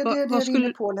 Ja, det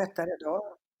rinner på lättare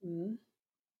då.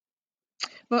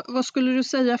 Vad skulle du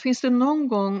säga, finns det någon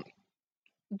gång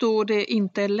då det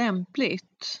inte är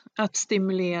lämpligt att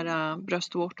stimulera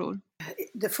bröstvårtor?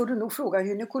 Det får du nog fråga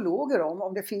gynekologer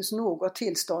om det finns något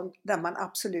tillstånd där man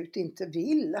absolut inte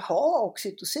vill ha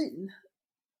oxytocin.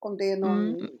 Om det är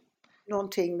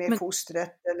någonting med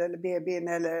fostret eller bebisen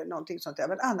eller någonting sånt där.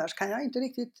 Men annars kan jag inte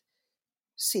riktigt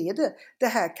se det. Det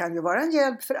här kan ju vara en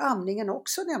hjälp för amningen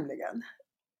också, nämligen.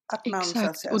 Att man så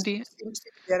att säga, och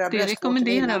det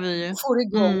rekommenderar vi ju. Får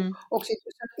igång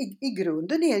oxytocin. I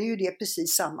grunden är ju det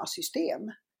precis samma system.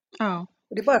 Ja.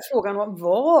 Och det är bara frågan om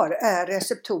var är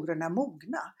receptorerna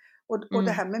mogna. Och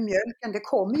det här med mjölken, det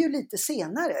kommer ju lite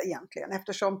senare egentligen,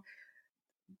 eftersom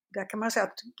där kan man säga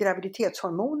att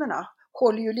graviditetshormonerna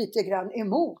håller ju lite grann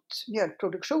emot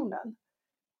mjölkproduktionen.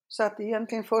 Så att det är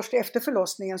egentligen först efter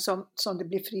förlossningen som det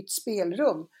blir fritt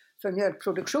spelrum för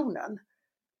mjölkproduktionen.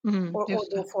 Och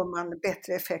då får man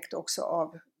bättre effekt också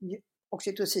av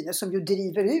oxytocinet som ju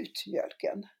driver ut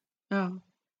mjölken. Ja.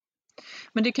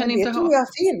 Men det tror jag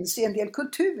finns i en del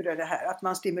kulturer, det här att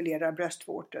man stimulerar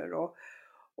bröstvårtor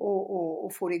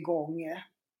och får igång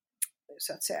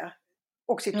så att säga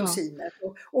oxytocinet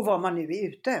och vad man nu är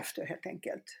ute efter helt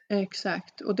enkelt.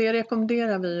 Exakt, och det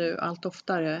rekommenderar vi ju allt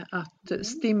oftare att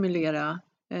stimulera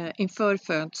inför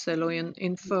födsel och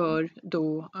inför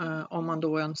då om man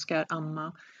då önskar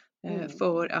amma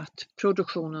för att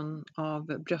produktionen av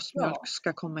bröstmjölk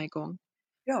ska komma igång.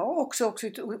 Ja, också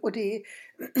och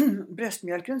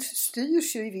bröstmjölken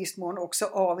styrs ju i viss mån också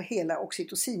av hela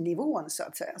oxytocinnivån så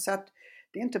att säga. Så att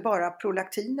det är inte bara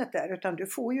prolaktinet där, utan du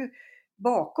får ju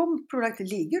bakom prolaktin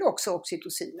ligger också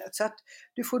oxytocinet. Så att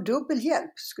du får dubbel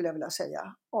hjälp, skulle jag vilja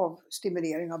säga, av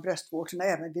stimulering av bröstvårtorna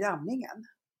även vid amningen.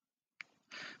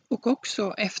 Och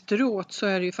också efteråt så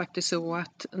är det ju faktiskt så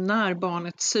att när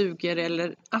barnet suger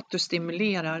eller att du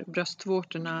stimulerar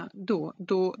bröstvårtorna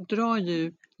då drar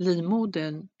ju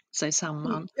livmodern sig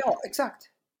samman. Ja, exakt.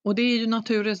 Och det är ju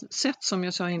naturligt sätt, som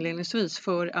jag sa inledningsvis,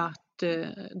 för att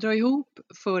dra ihop,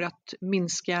 för att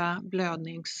minska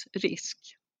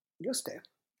blödningsrisk. Just det,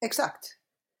 exakt.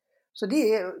 Så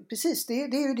det är precis, det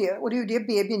är ju det. Och det är ju det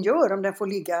bebisen gör om den får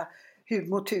ligga hud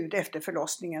mot hud efter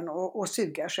förlossningen och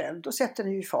suga själv. Då sätter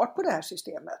den ju fart på det här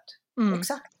systemet.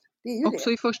 Exakt, det är ju också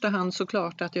det. I första hand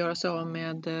såklart att göra sig av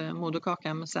med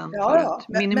moderkakan, men sen för att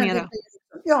minimera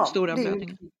stora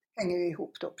blödningar. Det hänger ju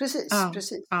ihop då, precis.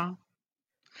 Ja.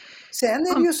 Sen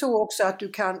är det ju så också att du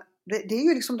kan, det är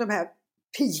ju liksom de här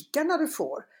pikarna du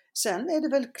får. Sen är det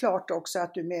väl klart också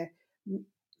att du med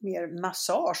mer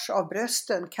massage av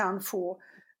brösten kan få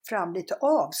fram lite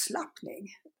avslappning.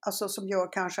 Alltså som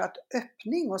gör kanske att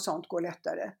öppning och sånt går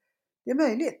lättare. Det är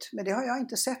möjligt, men det har jag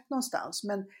inte sett någonstans.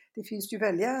 Men det finns ju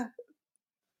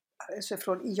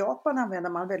i Japan använder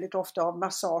man väldigt ofta av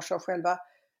massage av själva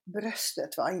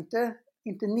bröstet, va?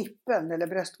 Inte nippen eller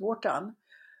bröstvårtan,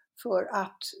 för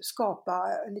att skapa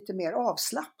lite mer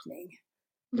avslappning.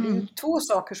 Det är ju två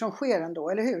saker som sker ändå,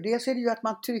 eller hur? Dels är det ju att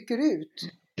man trycker ut,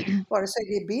 vare sig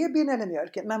det är bebisen eller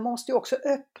mjölken. Man måste ju också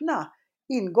öppna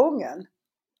ingången.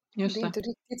 Det är inte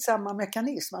riktigt samma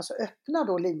mekanism. Alltså öppna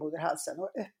då livmoderhalsen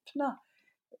och öppna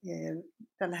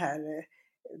den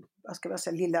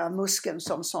här lilla muskeln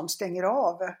som stänger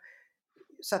av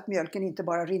så att mjölken inte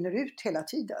bara rinner ut hela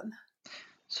tiden.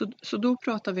 Så då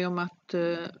pratar vi om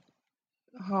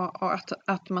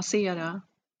att massera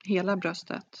hela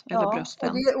bröstet eller brösten.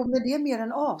 Och med det är mer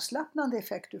en avslappnande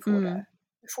effekt du får där.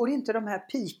 Du får inte de här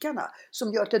pikarna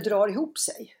som gör att det drar ihop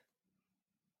sig.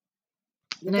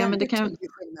 Nej, men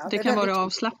det kan vara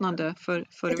avslappnande för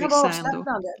vissa ändå.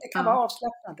 Det kan vara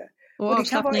avslappnande. Och det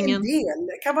kan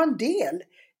vara en del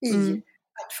i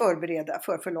att förbereda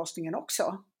för förlossningen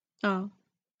också. Ja.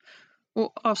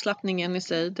 Och avslappningen i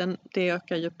sig, det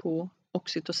ökar ju på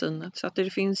oxytocinet. Så att det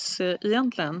finns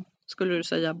egentligen, skulle du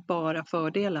säga, bara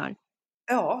fördelar.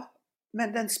 Ja,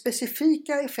 men den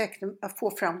specifika effekten att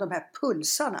få fram de här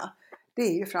pulsarna, det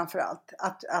är ju framförallt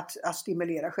att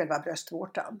stimulera själva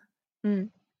bröstvårtan.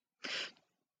 Mm.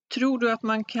 Tror du att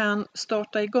man kan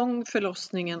starta igång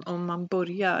förlossningen om man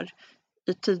börjar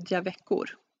i tidiga veckor?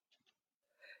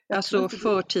 Alltså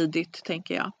för tidigt,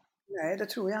 tänker jag. Nej, det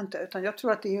tror jag inte. Utan jag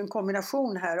tror att det är en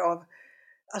kombination här av...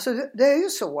 Alltså det är ju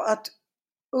så att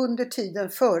under tiden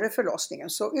före förlossningen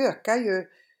så ökar ju...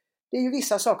 Det är ju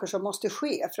vissa saker som måste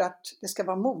ske för att det ska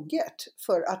vara moget.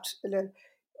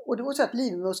 Och det var så att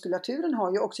livmodermuskulaturen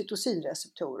har ju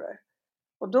oxytocinreceptorer.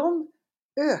 Och de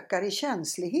ökar i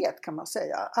känslighet, kan man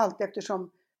säga. Allt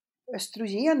eftersom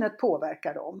östrogenet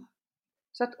påverkar dem.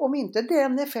 Så att om inte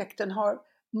den effekten har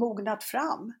mognat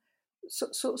fram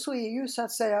så är ju så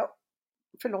att säga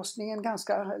förlossningen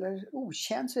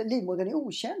okänslig. Livmodern är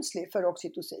okänslig för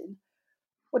oxytocin.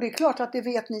 Och det är klart att det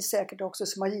vet ni säkert också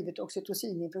som har givit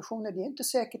oxytocininfektioner. Det är inte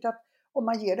säkert att om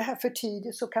man ger det här för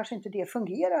tidigt så kanske inte det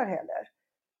fungerar heller.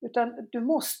 Utan du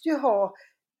måste ju ha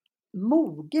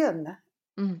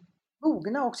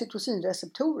mogna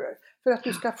oxytocinreceptorer för att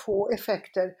du ska få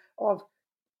effekter av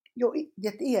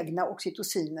det egna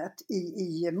oxytocinet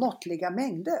i måttliga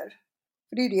mängder.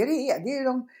 För det är ju det är. Det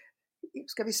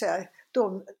är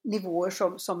de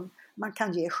nivåer som man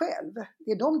kan ge själv.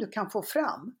 Det är de du kan få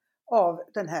fram av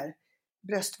den här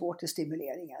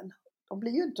bröstvårtestimuleringen. De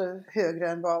blir ju inte högre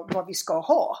än vad vi ska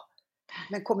ha.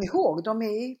 Men kom ihåg, de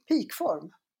är i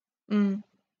peakform. Mm.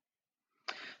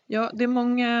 Ja, det är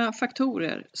många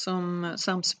faktorer som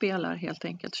samspelar helt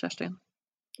enkelt, Kerstin.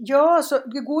 Ja, alltså,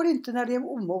 det går inte när det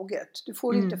är omoget. Du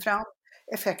får inte fram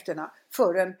effekterna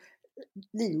förrän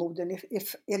livmodern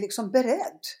är liksom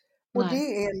beredd. Och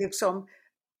det är liksom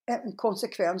en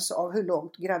konsekvens av hur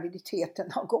långt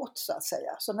graviditeten har gått, så att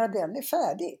säga. Så när den är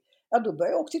färdig, då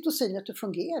börjar oxytocinet att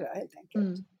fungera helt enkelt.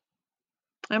 Mm.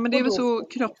 Ja, men det är väl så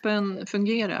kroppen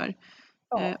fungerar.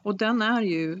 Ja. Och den är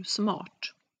ju smart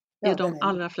i de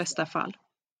allra flesta fall.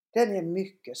 Den är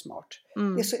mycket smart.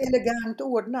 Det är så elegant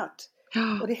ordnat.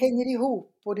 Och det hänger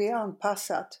ihop och det är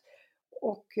anpassat.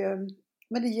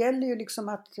 Men det gäller ju liksom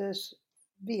att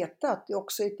veta att det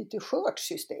också är ett lite skört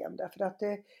system. Därför att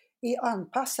det är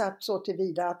anpassat så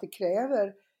tillvida att det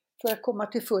kräver, för att komma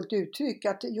till fullt uttryck,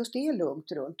 att just det är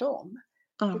lugnt runt om.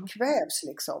 Det kvävs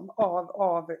liksom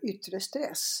av yttre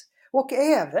stress. Och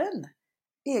även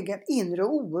egen inre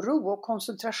oro och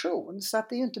koncentration. Så att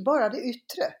det är ju inte bara det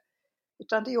yttre,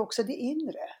 utan det är också det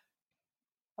inre.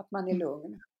 Att man är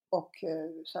lugn och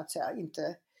så att säga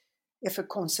inte är för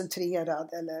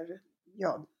koncentrerad eller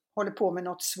håller på med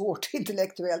något svårt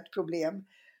intellektuellt problem.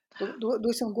 Då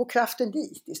liksom går kraften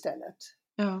dit istället.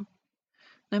 Ja.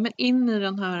 Nej, men in i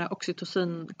den här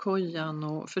oxytocinkojan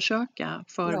och försöka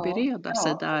förbereda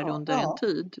sig där under en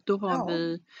tid. Då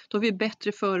är vi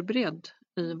bättre förberedd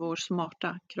i vår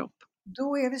smarta kropp.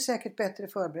 Då är vi säkert bättre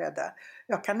förberedda.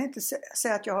 Jag kan inte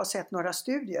säga att jag har sett några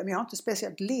studier, men jag har inte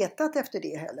speciellt letat efter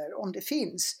det heller. Om det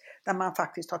finns, där man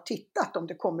faktiskt har tittat om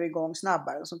det kommer igång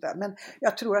snabbare och sånt där. Men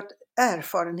jag tror att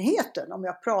erfarenheten, om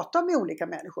jag pratar med olika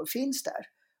människor, finns där.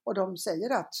 Och de säger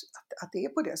att det är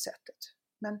på det sättet.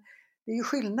 Men det är ju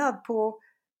skillnad på,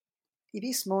 i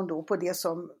viss mån då, på det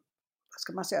som, vad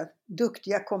ska man säga,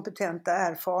 duktiga, kompetenta,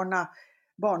 erfarna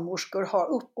barnmorskor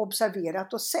har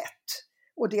observerat och sett.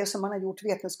 Och det som man har gjort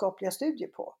vetenskapliga studier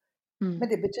på. Men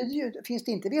det betyder ju, finns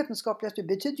det inte vetenskapliga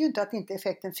studier, betyder ju inte att inte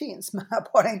effekten finns. Man har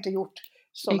bara inte gjort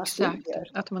sådana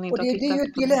studier. Att man inte och det är ju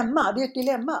ett dilemma. Det är ett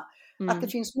dilemma. Mm. Att det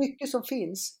finns mycket som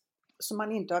finns som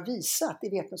man inte har visat i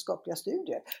vetenskapliga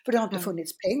studier. För det har inte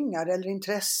funnits pengar eller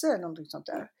intresse eller någonting sånt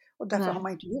där. Och därför har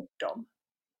man inte gjort dem.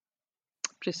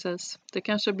 Precis. Det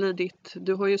kanske blir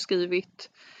du har ju skrivit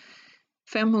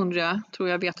 500, tror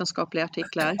jag, vetenskapliga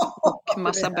artiklar och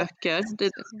massa böcker.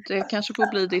 Det kanske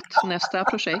får bli ditt nästa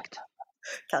projekt.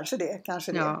 Kanske det.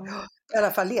 Ja. I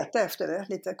alla fall leta efter det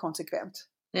lite konsekvent.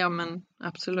 Ja, men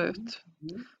absolut.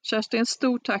 Kerstin,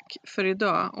 stort tack för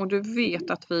idag. Och du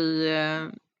vet att vi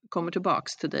kommer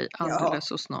tillbaks till dig alldeles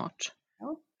så snart.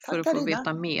 Ja, för att få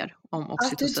veta mer om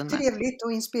oxytocinet. Alltid trevligt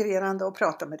och inspirerande att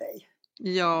prata med dig.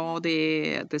 Ja, det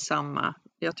är detsamma.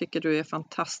 Jag tycker du är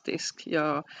fantastisk.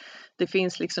 Det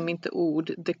finns liksom inte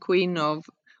ord. The Queen of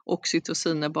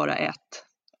oxytocin är bara ett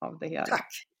av det hela.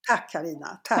 Tack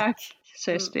Carina. Tack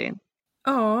Kerstin.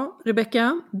 Ja,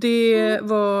 Rebecka, det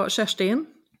var Kerstin.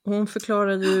 Hon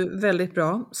förklarar ju väldigt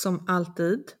bra, som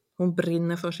alltid. Hon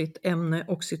brinner för sitt ämne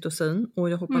oxytocin och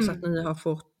jag hoppas att ni har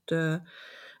fått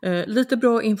lite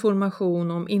bra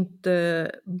information om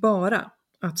inte bara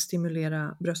att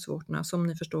stimulera bröstvårtorna, som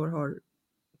ni förstår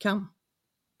kan,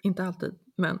 inte alltid,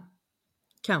 men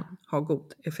kan ha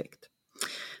god effekt.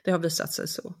 Det har visat sig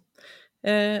så.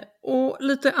 Och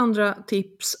lite andra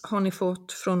tips har ni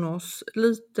fått från oss.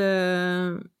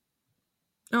 Lite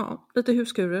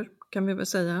huskurer kan vi väl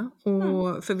säga.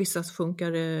 Och för vissa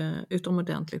funkar det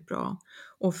utomordentligt bra.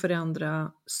 Och för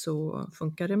andra så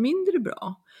funkar det mindre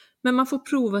bra. Men man får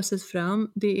prova sig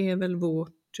fram. Det är väl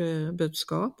vårt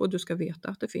budskap. Och du ska veta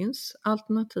att det finns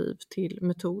alternativ till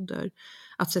metoder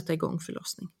att sätta igång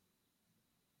förlossning.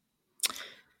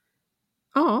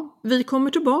 Ja, vi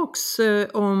kommer tillbaks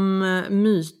om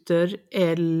myter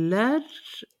eller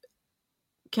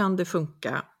kan det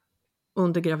funka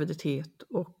under graviditet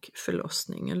och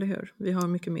förlossning, eller hur? Vi har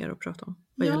mycket mer att prata om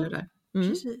vad gäller det.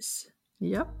 Precis.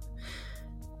 Ja.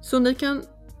 Så ni kan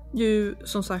ju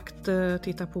som sagt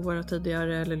titta på våra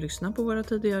tidigare eller lyssna på våra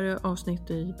tidigare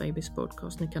avsnitt i Babys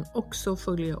Podcast. Ni kan också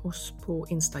följa oss på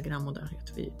Instagram och där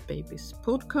heter vi Babys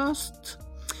Podcast.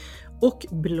 Och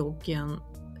bloggen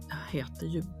heter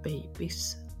ju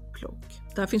Babys blogg.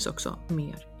 Där finns också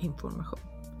mer information.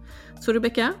 Så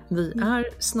Rebecka, vi är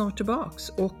snart tillbaks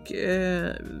och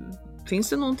finns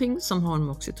det någonting som har med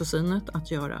oxytocinet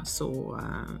att göra så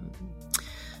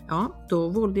då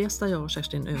våldgästar jag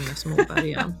Kerstin Une Småberg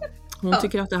igen. Hon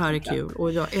tycker att det här är kul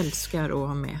och jag älskar att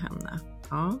ha med henne.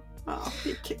 Ja,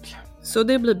 det är kul. Så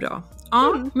det blir bra.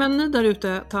 Ja, men ni där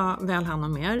ute, ta väl hand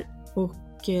om er och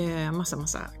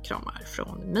massa kramar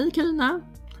från mig Carina.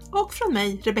 Och från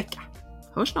mig Rebecka.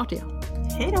 Hörs snart igen.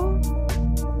 Hej då!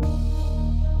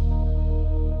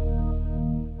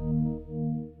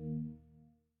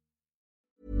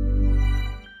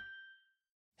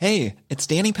 Hey, it's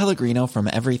Danny Pellegrino from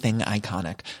Everything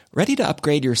Iconic. Ready to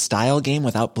upgrade your style game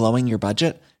without blowing your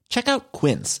budget? Check out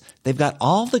Quince. They've got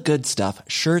all the good stuff,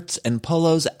 shirts and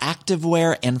polos,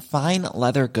 activewear and fine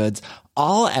leather goods,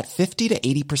 all at 50 to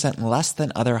 80% less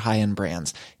than other high-end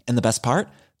brands. And the best part?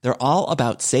 They're all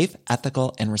about safe,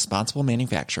 ethical, and responsible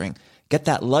manufacturing. Get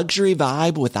that luxury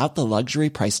vibe without the luxury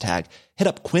price tag. Hit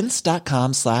up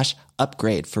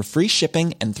quince.com/upgrade for free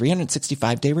shipping and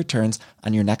 365-day returns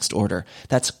on your next order.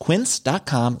 That's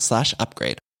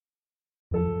quince.com/upgrade.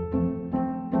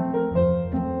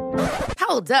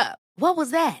 Hold up. What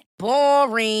was that?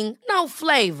 Boring. No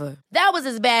flavor. That was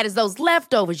as bad as those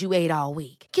leftovers you ate all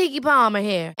week. Keke Palmer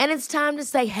here, and it's time to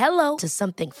say hello to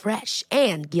something fresh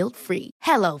and guilt-free.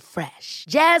 Hello Fresh.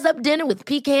 Jazz up dinner with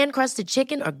pecan-crusted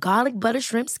chicken or garlic butter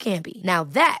shrimp scampi. Now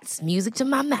that's music to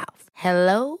my mouth.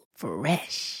 Hello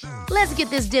Fresh. Let's get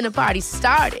this dinner party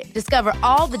started. Discover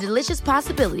all the delicious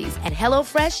possibilities at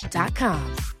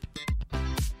hellofresh.com.